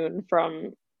is immune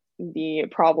from the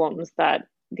problems that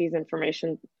these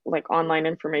online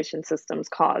information systems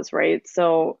cause, right?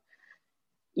 So,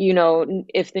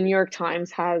 if the New York Times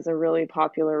has a really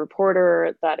popular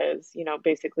reporter that is,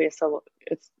 basically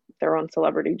it's their own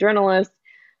celebrity journalist,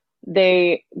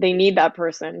 they need that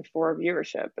person for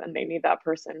viewership, and they need that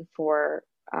person for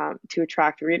to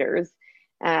attract readers,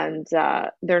 and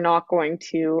they're not going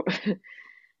to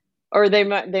or they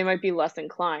might be less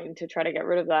inclined to try to get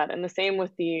rid of that. And the same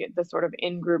with the sort of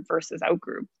in-group versus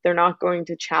out-group. They're not going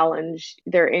to challenge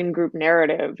their in-group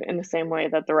narrative in the same way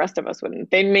that the rest of us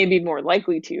wouldn't. They may be more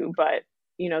likely to, but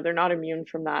they're not immune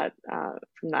from that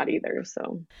either.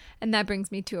 So, and that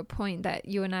brings me to a point that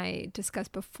you and I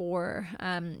discussed before,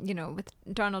 with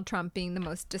Donald Trump being the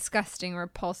most disgusting,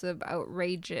 repulsive,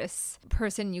 outrageous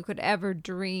person you could ever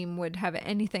dream would have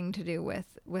anything to do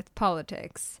with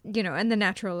politics, and the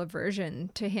natural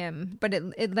aversion to him. But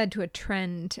it led to a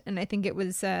trend, and I think it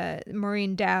was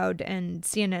Maureen Dowd and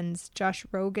CNN's Josh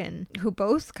Rogan, who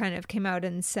both kind of came out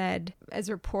and said, as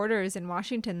reporters in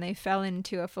Washington, they fell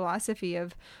into a philosophy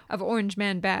of Orange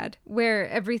Man Bad, where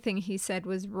everything he said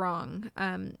was wrong,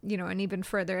 and even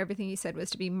further, everything he said was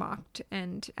to be mocked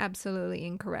and absolutely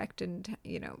incorrect, and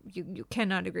you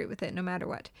cannot agree with it no matter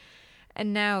what.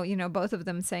 And now, both of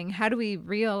them saying, how do we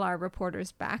reel our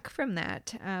reporters back from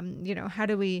that? How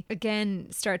do we, again,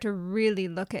 start to really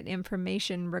look at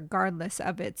information regardless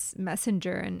of its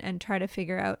messenger, and try to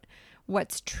figure out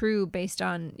what's true based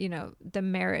on, the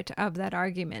merit of that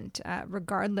argument,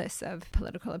 regardless of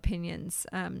political opinions.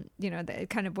 That it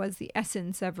kind of was the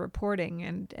essence of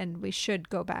reporting, and we should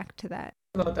go back to that.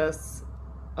 About this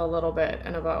a little bit,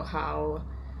 and about how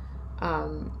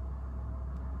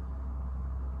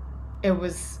it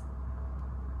was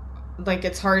like,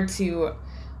 it's hard to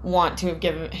want to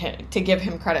give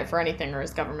him credit for anything, or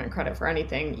his government credit for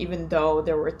anything, even though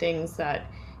there were things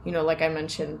that, like I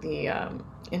mentioned, the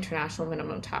international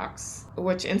minimum tax,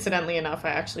 which incidentally enough, I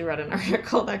actually read an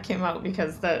article that came out,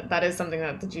 because that is something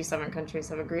that the G7 countries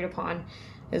have agreed upon,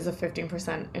 is a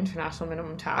 15% international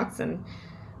minimum tax. And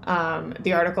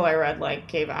the article I read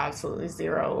gave absolutely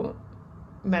zero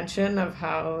mention of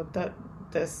how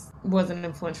this was an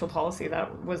influential policy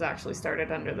that was actually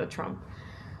started under the Trump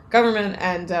government.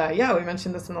 And we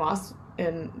mentioned this in the last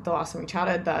time we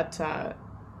chatted, that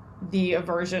the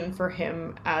aversion for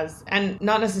him and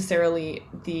not necessarily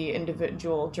the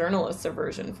individual journalist's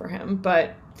aversion for him,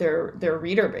 but their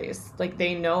reader base. Like,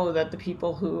 they know that the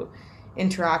people who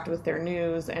interact with their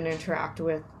news and interact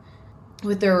with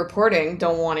their reporting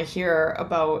don't want to hear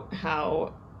about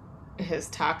how his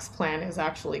tax plan is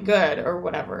actually good or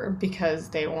whatever, because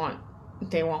they want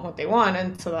what they want,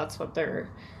 and so that's what the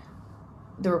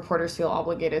reporters feel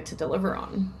obligated to deliver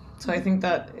on. So I think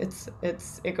that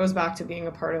it goes back to being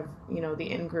a part of,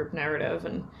 the in-group narrative,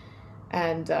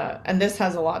 and this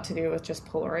has a lot to do with just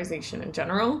polarization in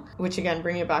general, which again,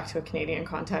 bringing it back to a Canadian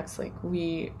context, like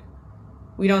we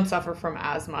don't suffer from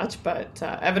as much, but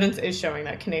evidence is showing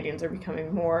that Canadians are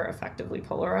becoming more effectively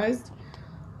polarized.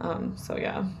 So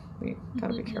yeah, we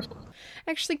gotta be careful.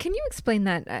 Actually, can you explain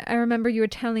that? I remember you were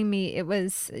telling me it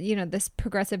was, this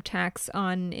progressive tax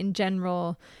on, in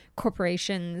general,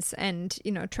 corporations and,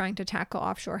 trying to tackle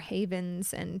offshore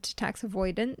havens and tax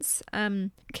avoidance.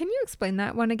 Can you explain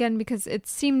that one again? Because it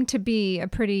seemed to be a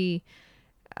pretty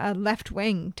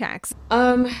left-wing tax.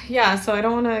 Yeah, so I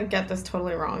don't want to get this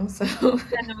totally wrong. So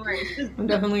I'm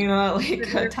definitely not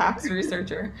like a tax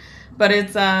researcher, but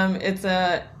it's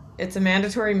a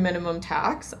mandatory minimum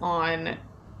tax on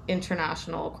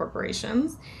international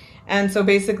corporations. And so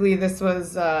basically this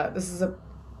is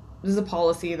a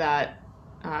policy that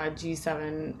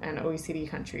G7 and OECD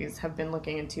countries have been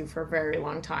looking into for a very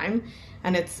long time,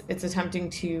 and it's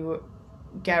attempting to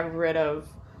get rid of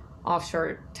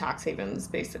offshore tax havens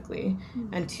basically,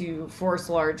 and to force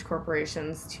large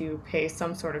corporations to pay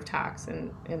some sort of tax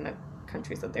in the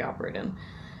countries that they operate in.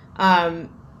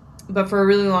 But for a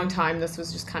really long time this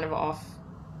was just kind of off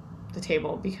the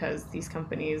table, because these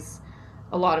companies,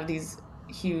 a lot of these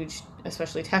huge,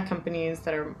 especially tech companies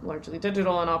that are largely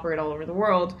digital and operate all over the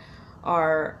world,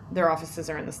 their offices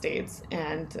are in the States,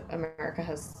 and America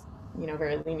has,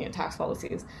 very lenient tax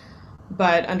policies.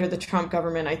 But under the Trump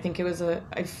government, I think it was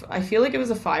I feel like it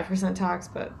was a 5% tax,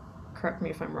 but correct me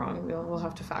if I'm wrong. We'll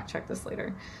have to fact check this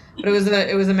later. But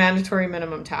it was a mandatory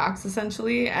minimum tax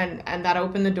essentially, and that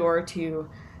opened the door to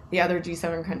the other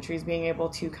G7 countries being able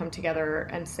to come together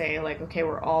and say, like, okay,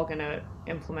 we're all going to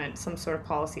implement some sort of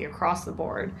policy across the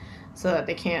board, so that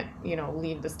they can't,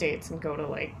 leave the States and go to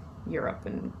like Europe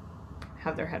and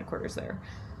have their headquarters there.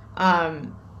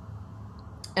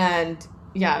 And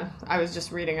yeah, I was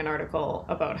just reading an article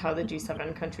about how the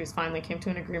G7 countries finally came to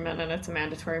an agreement, and it's a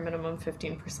mandatory minimum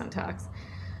 15% tax.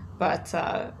 But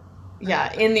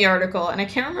yeah, in the article, and I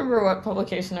can't remember what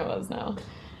publication it was now.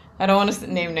 I don't want to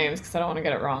name names because I don't want to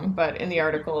get it wrong. But in the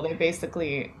article,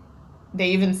 they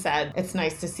even said it's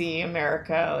nice to see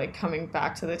America like coming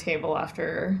back to the table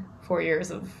after 4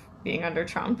 years of being under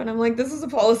Trump. And I'm like, this is a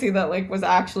policy that like was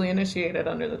actually initiated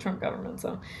under the Trump government.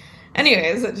 So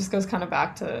anyways, it just goes kind of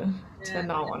back to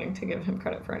not wanting to give him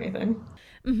credit for anything.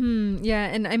 Mm-hmm. Yeah,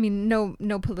 and I mean,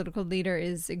 no political leader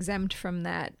is exempt from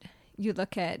that. You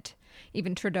look at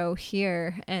even Trudeau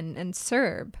here and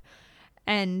CERB,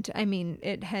 and I mean,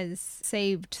 it has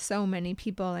saved so many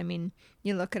people. I mean,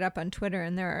 you look it up on Twitter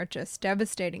and there are just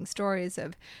devastating stories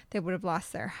of they would have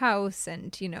lost their house,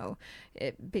 and,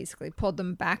 it basically pulled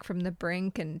them back from the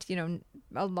brink, and,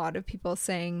 a lot of people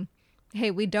saying, hey,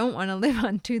 we don't want to live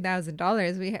on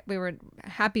 $2,000. We were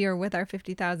happier with our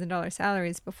 $50,000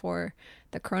 salaries before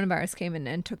the coronavirus came in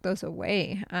and took those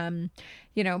away.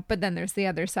 But then there's the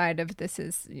other side of this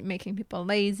is making people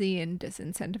lazy and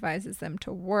disincentivizes them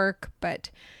to work. But,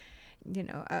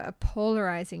 a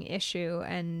polarizing issue,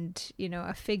 and,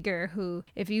 a figure who,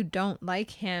 if you don't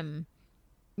like him,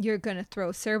 you're going to throw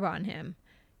CERB on him.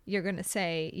 You're going to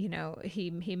say,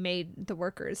 he made the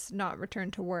workers not return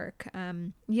to work.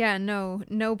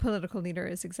 No political leader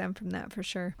is exempt from that for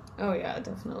sure. Oh, yeah,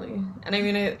 definitely. And I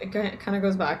mean, it kind of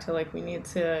goes back to like,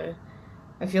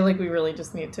 I feel like we really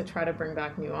just need to try to bring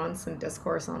back nuance and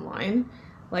discourse online.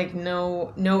 Like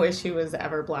no issue is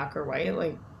ever black or white.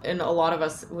 Like, and a lot of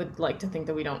us would like to think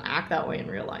that we don't act that way in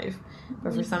real life.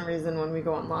 But for some reason, when we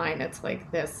go online, it's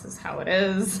like, this is how it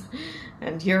is,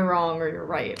 and you're wrong or you're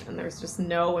right. And there's just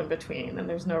no in between, and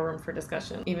there's no room for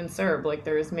discussion. Even CERB, like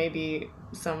there's maybe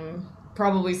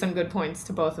probably some good points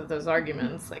to both of those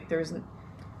arguments. Like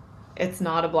it's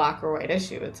not a black or white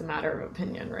issue. It's a matter of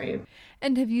opinion, right?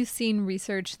 And have you seen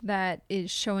research that is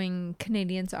showing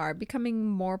Canadians are becoming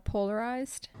more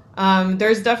polarized?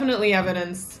 There's definitely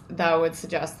evidence that would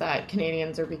suggest that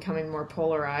Canadians are becoming more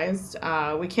polarized.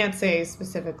 We can't say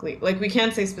specifically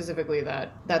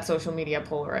that social media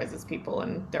polarizes people,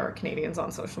 and there are Canadians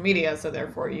on social media, so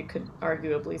therefore you could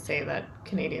arguably say that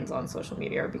Canadians on social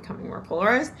media are becoming more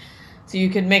polarized. So you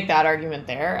could make that argument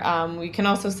there. We can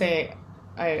also say,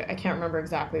 I can't remember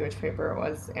exactly which paper it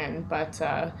was in, but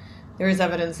there is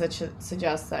evidence that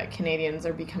suggests that Canadians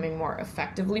are becoming more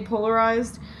effectively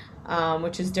polarized,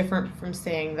 which is different from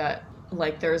saying that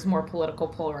like there's more political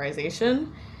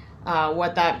polarization.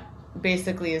 What that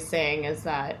basically is saying is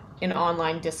that in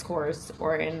online discourse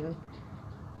or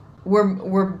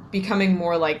we're becoming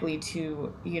more likely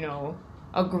to,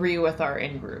 agree with our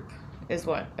in-group is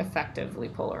what effectively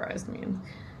polarized means.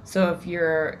 So if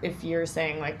you're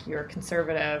saying like you're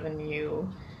conservative and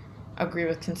you agree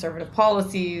with conservative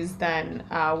policies, then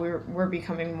we're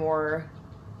becoming more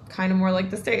like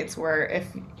the States, where if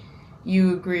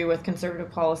you agree with conservative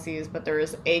policies, but there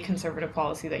is a conservative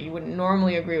policy that you wouldn't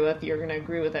normally agree with, you're going to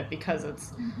agree with it because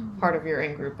it's part of your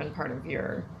in-group and part of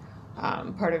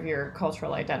your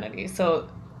cultural identity. So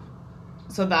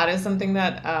that is something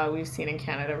that we've seen in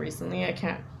Canada recently. I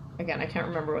can't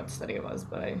remember what study it was,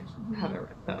 but I have it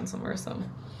written down somewhere. So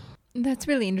that's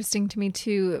really interesting to me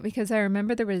too, because I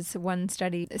remember there was one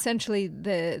study. Essentially,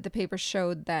 the paper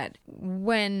showed that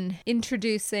when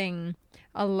introducing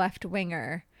a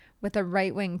left-winger with a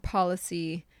right-wing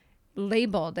policy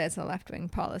labeled as a left-wing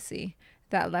policy,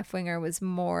 that left-winger was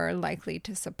more likely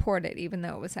to support it, even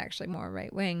though it was actually more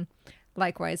right-wing.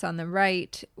 Likewise, on the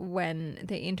right, when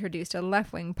they introduced a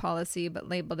left-wing policy but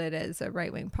labeled it as a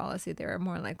right-wing policy, they were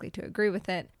more likely to agree with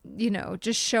it.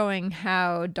 Just showing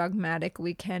how dogmatic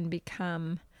we can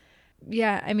become.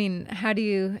 Yeah, I mean, how do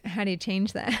you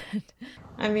change that?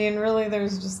 I mean, really,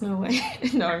 there's just no way.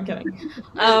 No, I'm kidding.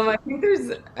 I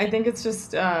think it's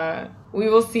just we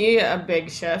will see a big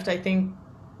shift. I think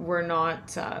we're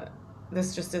not.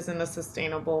 This just isn't a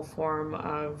sustainable form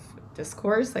of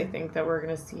discourse. I think that we're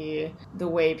going to see the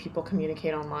way people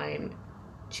communicate online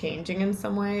changing in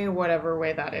some way, whatever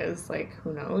way that is. Like,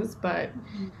 who knows? But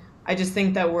I just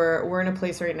think that we're in a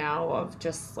place right now of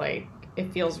just like,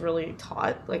 it feels really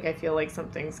taut. Like, I feel like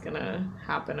something's gonna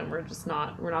happen and we're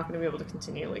not gonna be able to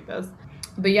continue like this.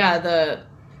 But yeah,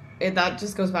 that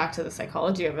just goes back to the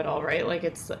psychology of it all, right? Like,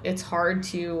 it's hard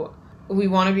to, we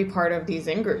want to be part of these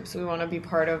in-groups. We want to be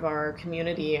part of our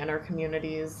community, and our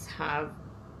communities have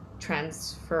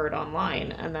transferred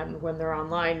online. And then when they're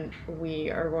online,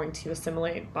 we are going to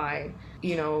assimilate by,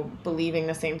 believing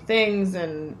the same things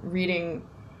and reading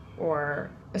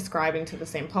or ascribing to the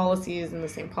same policies and the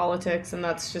same politics, and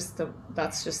that's just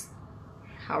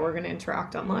how we're going to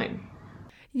interact online.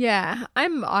 Yeah,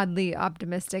 I'm oddly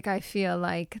optimistic. I feel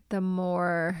like the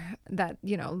more that,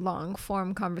 long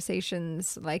form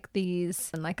conversations like these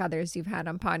and like others you've had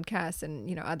on podcasts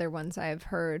and, other ones I've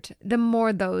heard, the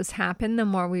more those happen, the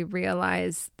more we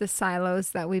realize the silos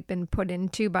that we've been put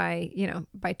into by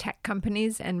tech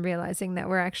companies, and realizing that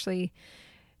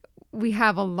we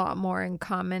have a lot more in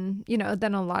common,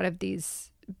 than a lot of these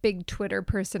big Twitter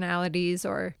personalities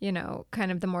or,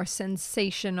 kind of the more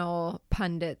sensational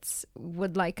pundits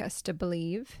would like us to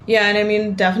believe. Yeah, and I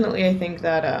mean, definitely, I think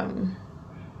that,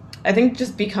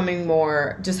 just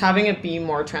just having it be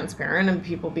more transparent and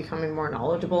people becoming more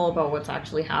knowledgeable about what's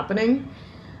actually happening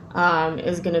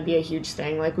is going to be a huge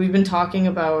thing. Like, we've been talking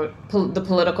about the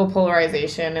political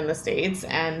polarization in the States,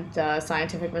 and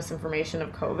scientific misinformation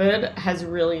of COVID has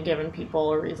really given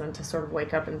people a reason to sort of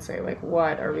wake up and say, like,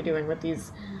 what are we doing with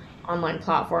these online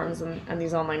platforms and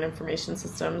these online information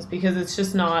systems? Because it's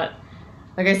just not,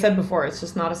 like I said before, it's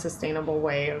just not a sustainable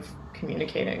way of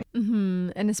communicating. Mm-hmm.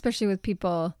 And especially with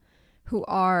people who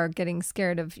are getting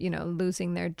scared of,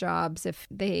 losing their jobs if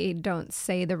they don't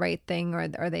say the right thing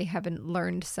or they haven't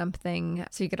learned something.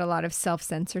 So you get a lot of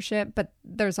self-censorship. But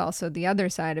there's also the other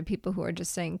side of people who are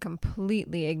just saying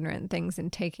completely ignorant things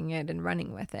and taking it and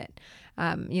running with it,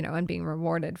 and being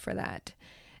rewarded for that.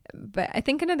 But I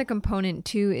think another component,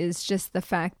 too, is just the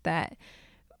fact that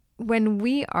when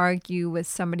we argue with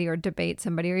somebody or debate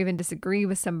somebody or even disagree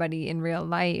with somebody in real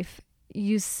life,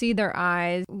 you see their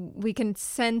eyes. We can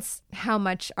sense how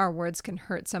much our words can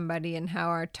hurt somebody and how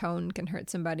our tone can hurt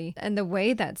somebody. And the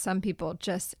way that some people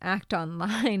just act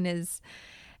online is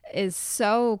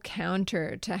so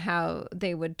counter to how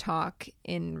they would talk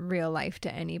in real life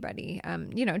to anybody.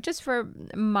 Just for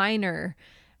minor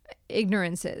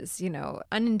ignorances,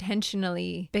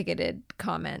 unintentionally bigoted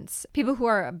comments. People who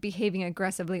are behaving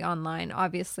aggressively online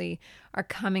obviously are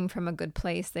coming from a good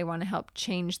place. They want to help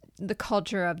change the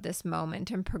culture of this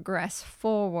moment and progress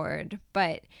forward.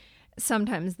 But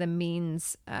sometimes the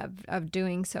means of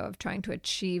doing so, of trying to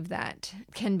achieve that,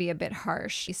 can be a bit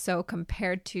harsh. So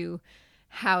compared to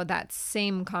how that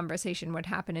same conversation would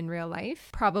happen in real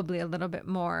life, probably a little bit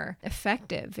more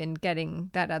effective in getting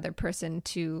that other person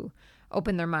to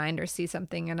open their mind or see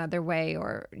something another way,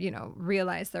 or,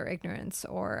 realize their ignorance,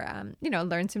 or,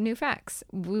 learn some new facts.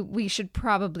 We should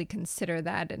probably consider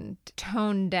that and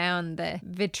tone down the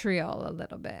vitriol a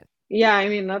little bit. Yeah, I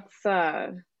mean, that's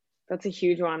a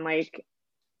huge one. Like,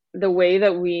 the way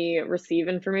that we receive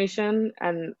information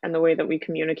and the way that we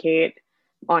communicate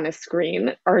on a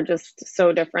screen are just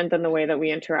so different than the way that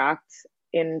we interact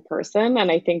in person.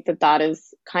 And I think that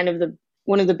is kind of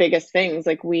one of the biggest things.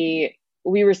 Like,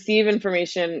 we receive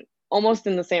information almost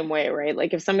in the same way, right?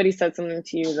 Like if somebody said something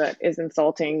to you that is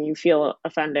insulting, you feel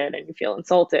offended and you feel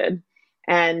insulted.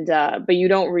 And but you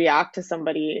don't react to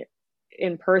somebody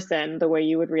in person the way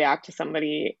you would react to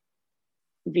somebody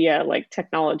via like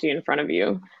technology in front of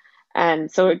you. And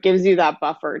so it gives you that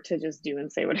buffer to just do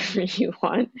and say whatever you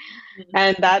want.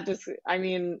 And that just, I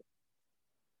mean,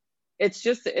 it's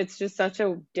just such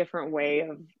a different way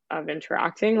of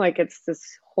interacting. Like it's this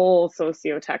whole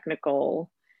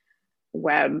socio-technical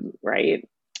web, right?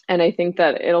 And I think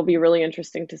that it'll be really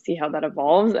interesting to see how that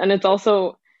evolves. And it'll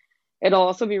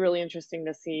also be really interesting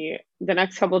to see the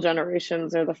next couple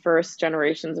generations are the first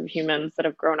generations of humans that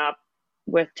have grown up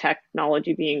with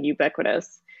technology being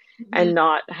ubiquitous and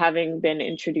not having been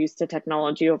introduced to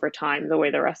technology over time the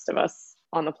way the rest of us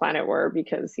on the planet were,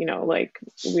 because, you know, like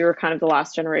we were kind of the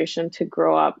last generation to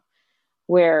grow up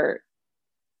where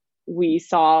we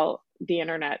saw the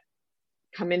internet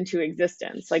come into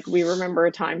existence. Like we remember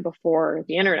a time before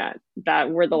the internet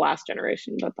that we're the last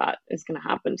generation that is going to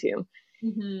happen to.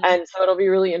 And so it'll be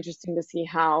really interesting to see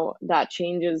how that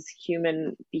changes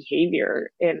human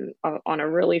behavior on a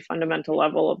really fundamental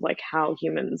level of like how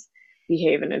humans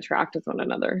behave and interact with one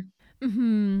another.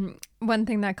 One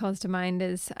thing that calls to mind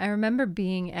is I remember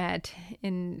being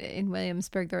in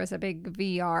Williamsburg, there was a big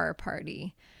VR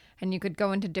party. And you could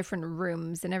go into different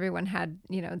rooms and everyone had,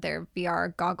 you know, their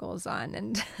VR goggles on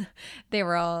and they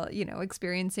were all, you know,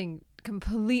 experiencing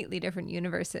completely different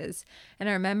universes. And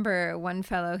I remember one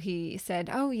fellow, he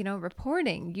said, oh, you know,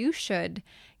 reporting, you should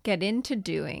get into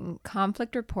doing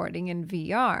conflict reporting in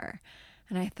VR.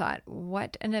 And I thought,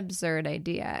 what an absurd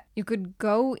idea. You could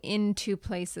go into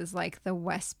places like the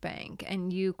West Bank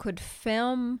and you could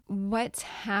film what's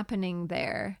happening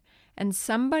there. And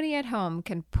somebody at home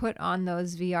can put on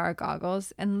those VR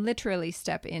goggles and literally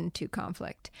step into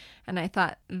conflict. And I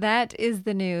thought, that is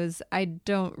the news I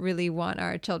don't really want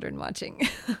our children watching.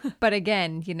 But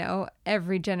again, you know,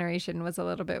 every generation was a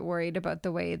little bit worried about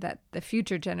the way that the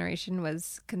future generation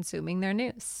was consuming their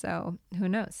news. So who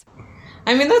knows?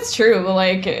 I mean, that's true.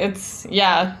 Like, it's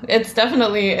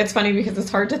definitely, it's funny because it's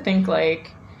hard to think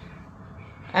like,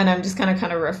 and I'm just kind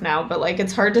of rough now, but like,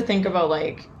 it's hard to think about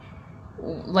like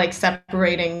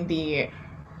separating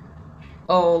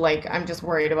like I'm just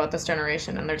worried about this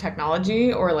generation and their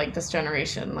technology, or like this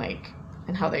generation like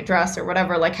and how they dress or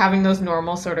whatever, like having those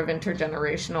normal sort of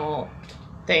intergenerational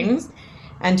things,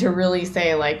 and to really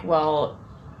say like, well,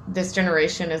 this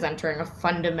generation is entering a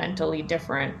fundamentally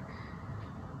different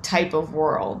type of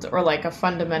world, or like a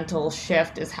fundamental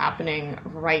shift is happening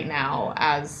right now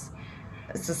as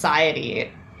a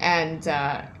society, and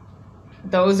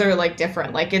those are like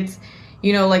different. Like it's,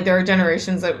 you know, like there are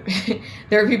generations that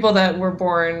there are people that were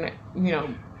born, you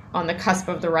know, on the cusp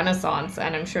of the Renaissance,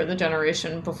 and I'm sure the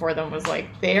generation before them was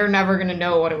like, they are never going to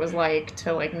know what it was like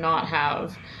to like not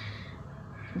have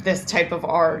this type of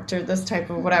art or this type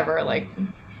of whatever, like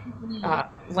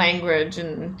language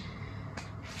and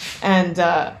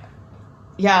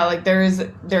yeah, like there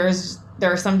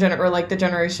are some or like the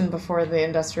generation before the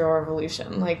Industrial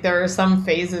Revolution, like there are some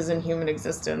phases in human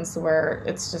existence where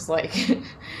it's just like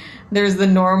there's the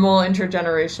normal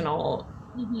intergenerational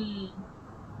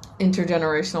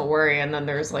worry, and then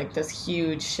there's like this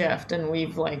huge shift, and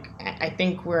we've like, I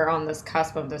think we're on this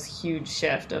cusp of this huge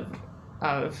shift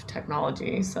of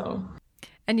technology. So,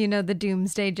 and you know, the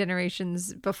doomsday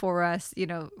generations before us, you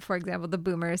know, for example, the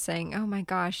boomers saying, oh my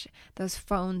gosh, those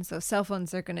cell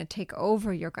phones are going to take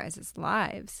over your guys'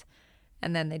 lives.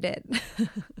 And then they did.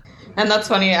 And that's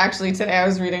funny. Actually, today I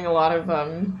was reading a lot of,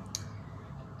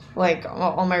 like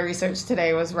all my research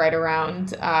today was right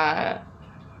around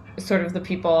sort of the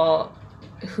people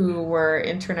who were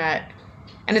internet.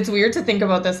 And it's weird to think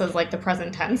about this as like the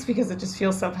present tense because it just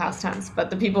feels so past tense. But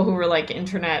the people who were like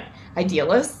internet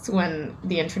idealists when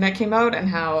the internet came out, and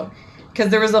how, because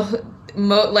there was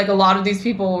like a lot of these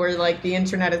people were like, the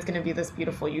internet is going to be this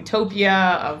beautiful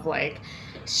utopia of like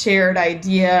shared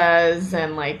ideas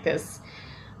and like this,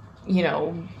 you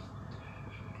know,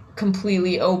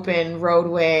 completely open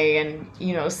roadway, and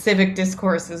you know, civic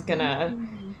discourse is gonna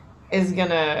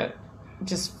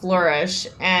just flourish.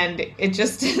 And it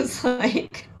just is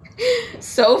like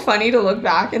so funny to look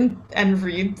back and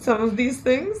read some of these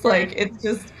things. Like it's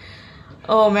just,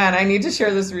 oh man, I need to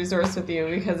share this resource with you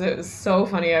because it was so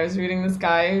funny. I was reading this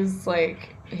guy who's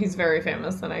like, he's very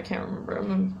famous and I can't remember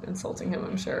him. I'm insulting him,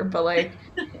 I'm sure. But like,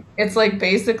 it's like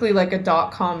basically like a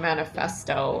 .com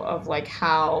manifesto of like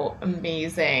how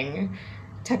amazing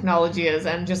technology is.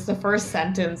 And just the first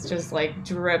sentence just like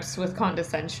drips with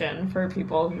condescension for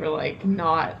people who are like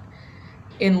not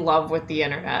in love with the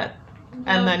internet.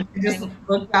 And then you just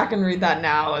look back and read that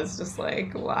now, it's just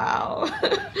like, wow.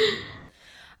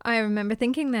 I remember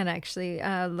thinking that actually,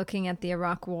 looking at the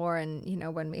Iraq War and,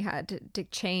 when we had Dick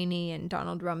Cheney and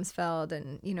Donald Rumsfeld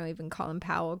and, even Colin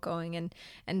Powell going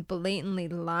and blatantly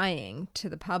lying to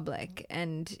the public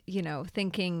and,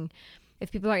 thinking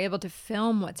if people are able to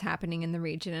film what's happening in the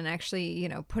region and actually,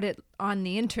 put it on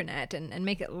the internet and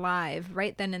make it live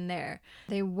right then and there,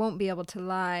 they won't be able to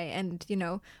lie and,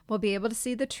 we'll be able to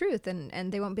see the truth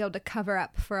and they won't be able to cover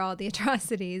up for all the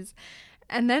atrocities.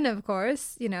 And then, of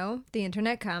course, the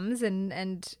internet comes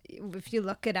and if you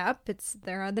look it up,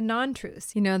 there are the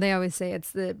non-truths. They always say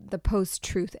it's the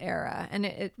post-truth era. And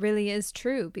it really is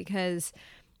true because,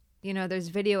 there's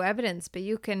video evidence, but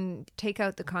you can take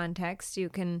out the context, you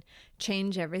can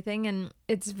change everything. And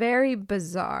it's very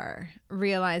bizarre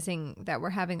realizing that we're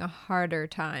having a harder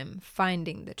time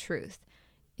finding the truth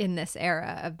in this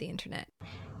era of the internet.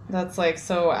 That's like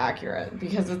so accurate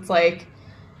because it's like,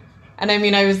 and I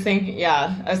mean, I was thinking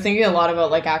a lot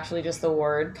about like actually just the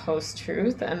word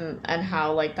post-truth and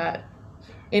how like that,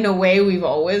 in a way, we've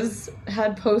always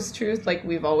had post-truth. Like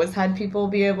we've always had people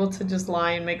be able to just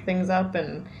lie and make things up,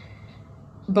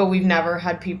 but we've never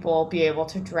had people be able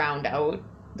to drown out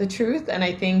the truth. And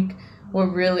I think what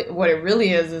it really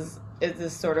is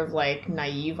this sort of like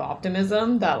naive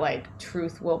optimism that like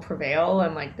truth will prevail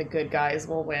and like the good guys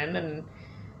will win and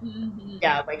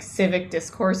like civic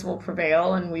discourse will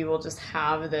prevail and we will just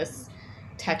have this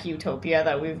tech utopia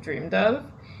that we've dreamed of.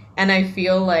 And I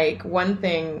feel like one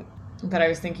thing that I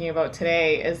was thinking about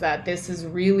today is that this is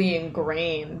really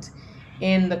ingrained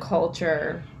in the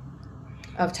culture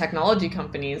of technology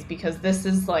companies because this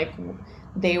is like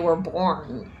they were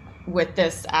born with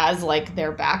this as like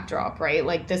their backdrop, right?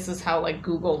 Like this is how like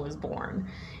Google was born.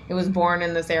 It was born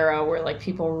in this era where like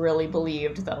people really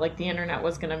believed that like the internet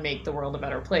was going to make the world a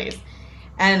better place.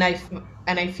 And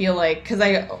I feel like, because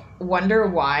I wonder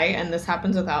why, and this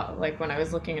happens without like when I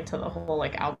was looking into the whole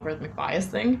like algorithmic bias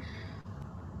thing,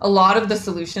 a lot of the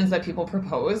solutions that people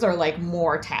propose are like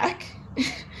more tech.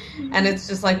 And it's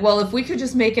just like, well, if we could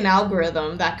just make an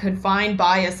algorithm that could find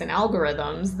bias in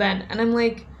algorithms, then, and I'm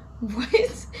like,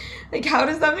 what? Like, how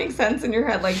does that make sense in your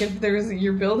head? Like, if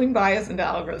you're building bias into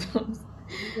algorithms,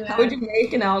 how would you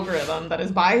make an algorithm that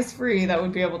is bias free that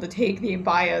would be able to take the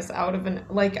bias out of and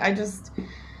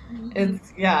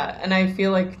I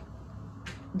feel like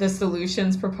the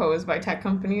solutions proposed by tech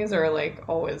companies are like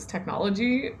always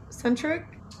technology centric,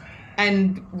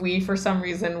 and we for some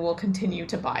reason will continue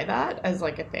to buy that as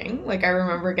like a thing. Like I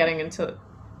remember getting into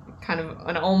kind of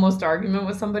an almost argument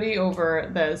with somebody over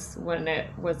this when it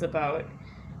was about,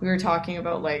 we were talking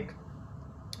about like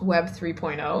Web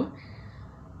 3.0,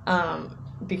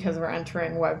 because we're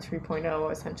entering Web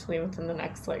 3.0 essentially within the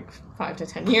next like 5 to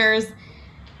 10 years.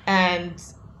 And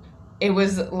it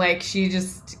was like she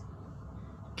just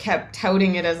kept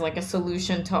touting it as like a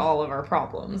solution to all of our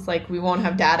problems. Like we won't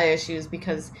have data issues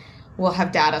because we'll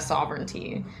have data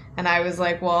sovereignty. And I was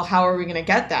like, well, how are we going to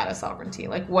get data sovereignty?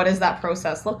 Like, what does that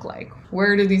process look like?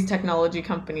 Where do these technology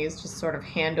companies just sort of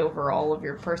hand over all of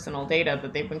your personal data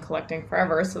that they've been collecting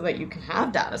forever so that you can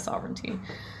have data sovereignty?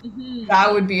 Mm-hmm.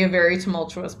 That would be a very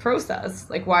tumultuous process.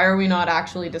 Like, why are we not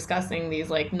actually discussing these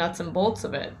like nuts and bolts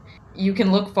of it? You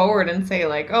can look forward and say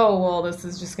like, oh, well, this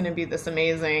is just going to be this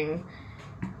amazing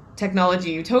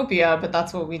technology utopia, but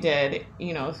that's what we did,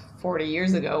 40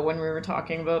 years ago when we were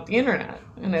talking about the internet,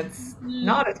 and it's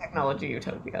not a technology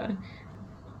utopia.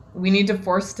 We need to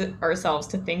force ourselves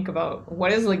to think about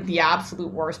what is like the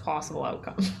absolute worst possible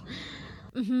outcome.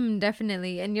 Mm-hmm,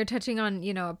 definitely. And you're touching on,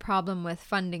 a problem with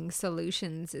funding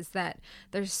solutions is that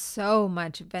there's so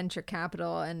much venture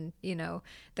capital and,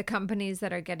 the companies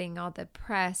that are getting all the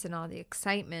press and all the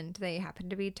excitement, they happen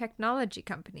to be technology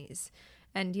companies.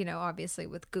 And, obviously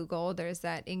with Google, there's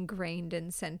that ingrained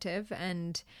incentive.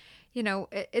 And,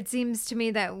 it seems to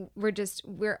me that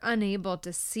we're unable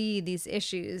to see these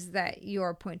issues that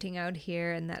you're pointing out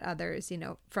here and that others,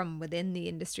 from within the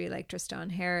industry like Tristan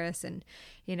Harris and,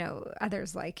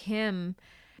 others like him.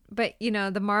 But,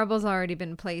 the marble's already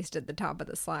been placed at the top of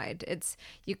the slide.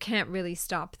 You can't really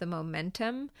stop the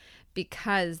momentum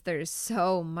because there's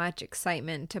so much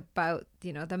excitement about,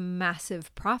 the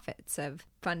massive profits of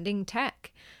funding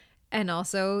tech. And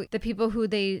also the people who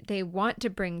they want to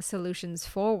bring solutions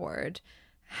forward.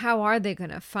 How are they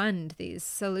going to fund these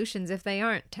solutions if they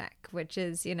aren't tech? Which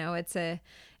is, it's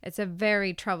a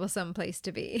very troublesome place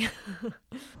to be.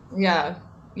 Yeah.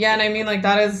 And I mean, like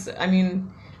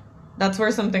that's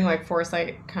where something like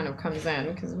foresight kind of comes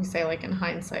in, because we say like in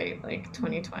hindsight, like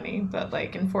 2020, but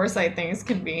like in foresight things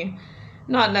can be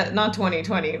not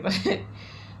 2020,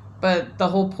 but the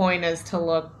whole point is to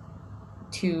look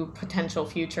to potential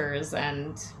futures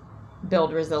and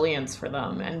build resilience for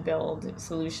them and build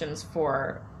solutions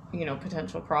for,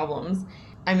 potential problems.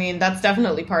 I mean, that's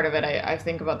definitely part of it. I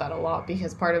think about that a lot,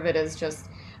 because part of it is just,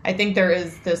 I think there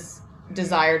is this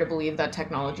desire to believe that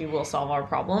technology will solve our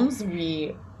problems.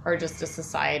 We are just a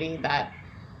society that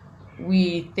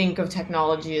we think of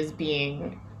technology as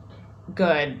being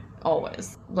good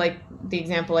always. Like the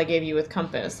example I gave you with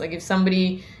Compass. Like if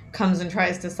somebody comes and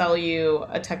tries to sell you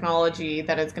a technology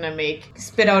that is going to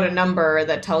spit out a number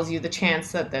that tells you the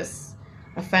chance that this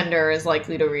offender is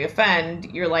likely to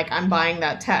reoffend, you're like, I'm buying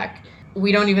that tech.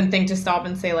 We don't even think to stop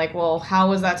and say like, well, how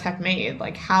was that tech made?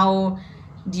 Like, how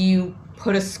do you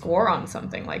put a score on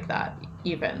something like that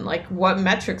even? Like, what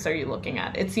metrics are you looking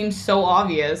at? It seems so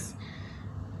obvious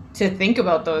to think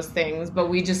about those things, but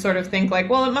we just sort of think like,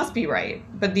 well, it must be right.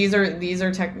 But these are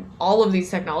all of these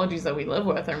technologies that we live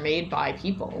with are made by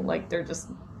people. Like they're just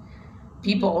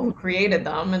people who created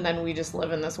them, and then we just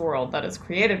live in this world that is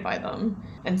created by them.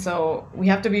 And so we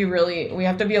have to be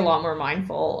a lot more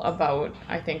mindful about,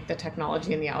 I think, the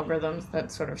technology and the algorithms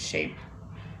that sort of shape,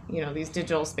 these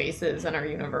digital spaces and our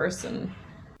universe. And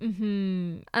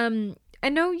I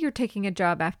know you're taking a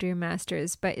job after your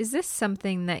master's, but is this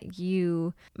something that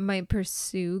you might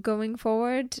pursue going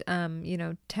forward?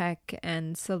 Tech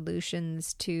and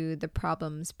solutions to the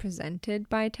problems presented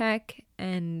by tech,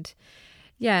 and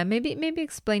maybe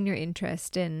explain your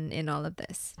interest in all of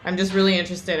this. I'm just really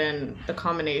interested in the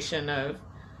combination of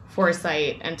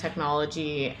foresight and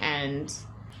technology and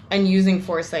using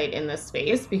foresight in this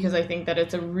space, because I think that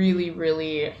it's a really,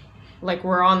 really, like,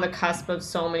 we're on the cusp of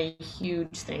so many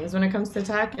huge things when it comes to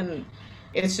tech, and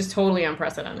it's just totally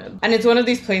unprecedented. And it's one of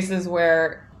these places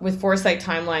where with foresight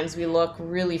timelines, we look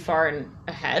really far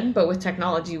ahead, but with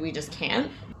technology, we just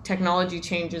can't. Technology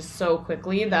changes so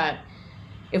quickly that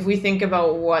if we think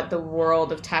about what the world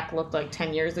of tech looked like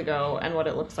 10 years ago and what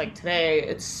it looks like today,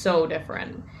 it's so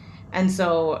different. And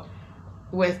so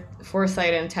with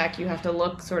foresight and tech, you have to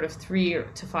look sort of 3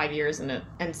 to 5 years in it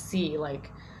and see,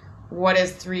 like, what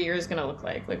is 3 years going to look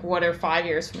like? Like, what are 5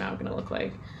 years from now going to look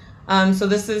like? So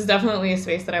this is definitely a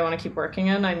space that I want to keep working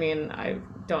in. I mean, I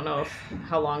don't know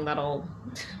how long that'll...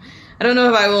 I don't know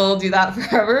if I will do that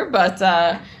forever, but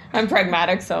I'm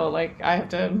pragmatic, so, like, I have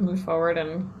to move forward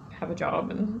and have a job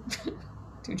and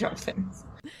do job things.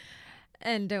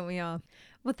 And don't we all?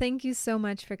 Well, thank you so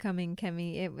much for coming,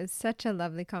 Kemi. It was such a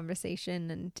lovely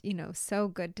conversation, and, so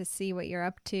good to see what you're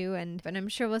up to. And I'm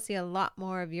sure we'll see a lot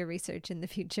more of your research in the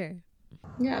future.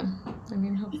 Yeah, I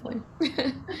mean, hopefully.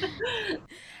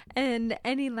 And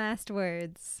any last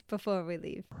words before we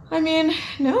leave? I mean,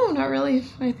 no, not really.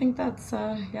 I think that's,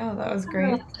 that was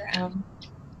great.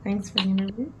 Thanks for the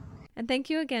interview. And thank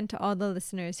you again to all the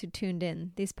listeners who tuned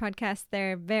in. These podcasts,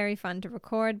 they're very fun to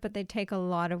record, but they take a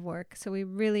lot of work, so we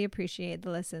really appreciate the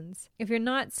listens. If you're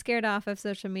not scared off of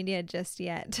social media just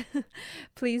yet,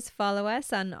 please follow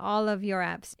us on all of your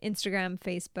apps, Instagram,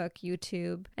 Facebook,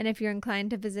 YouTube. And if you're inclined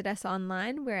to visit us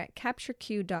online, we're at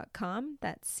captureque.com.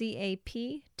 That's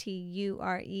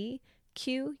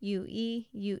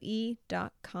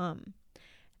CAPTUREQUEUE.com.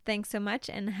 Thanks so much,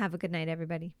 and have a good night,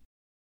 everybody.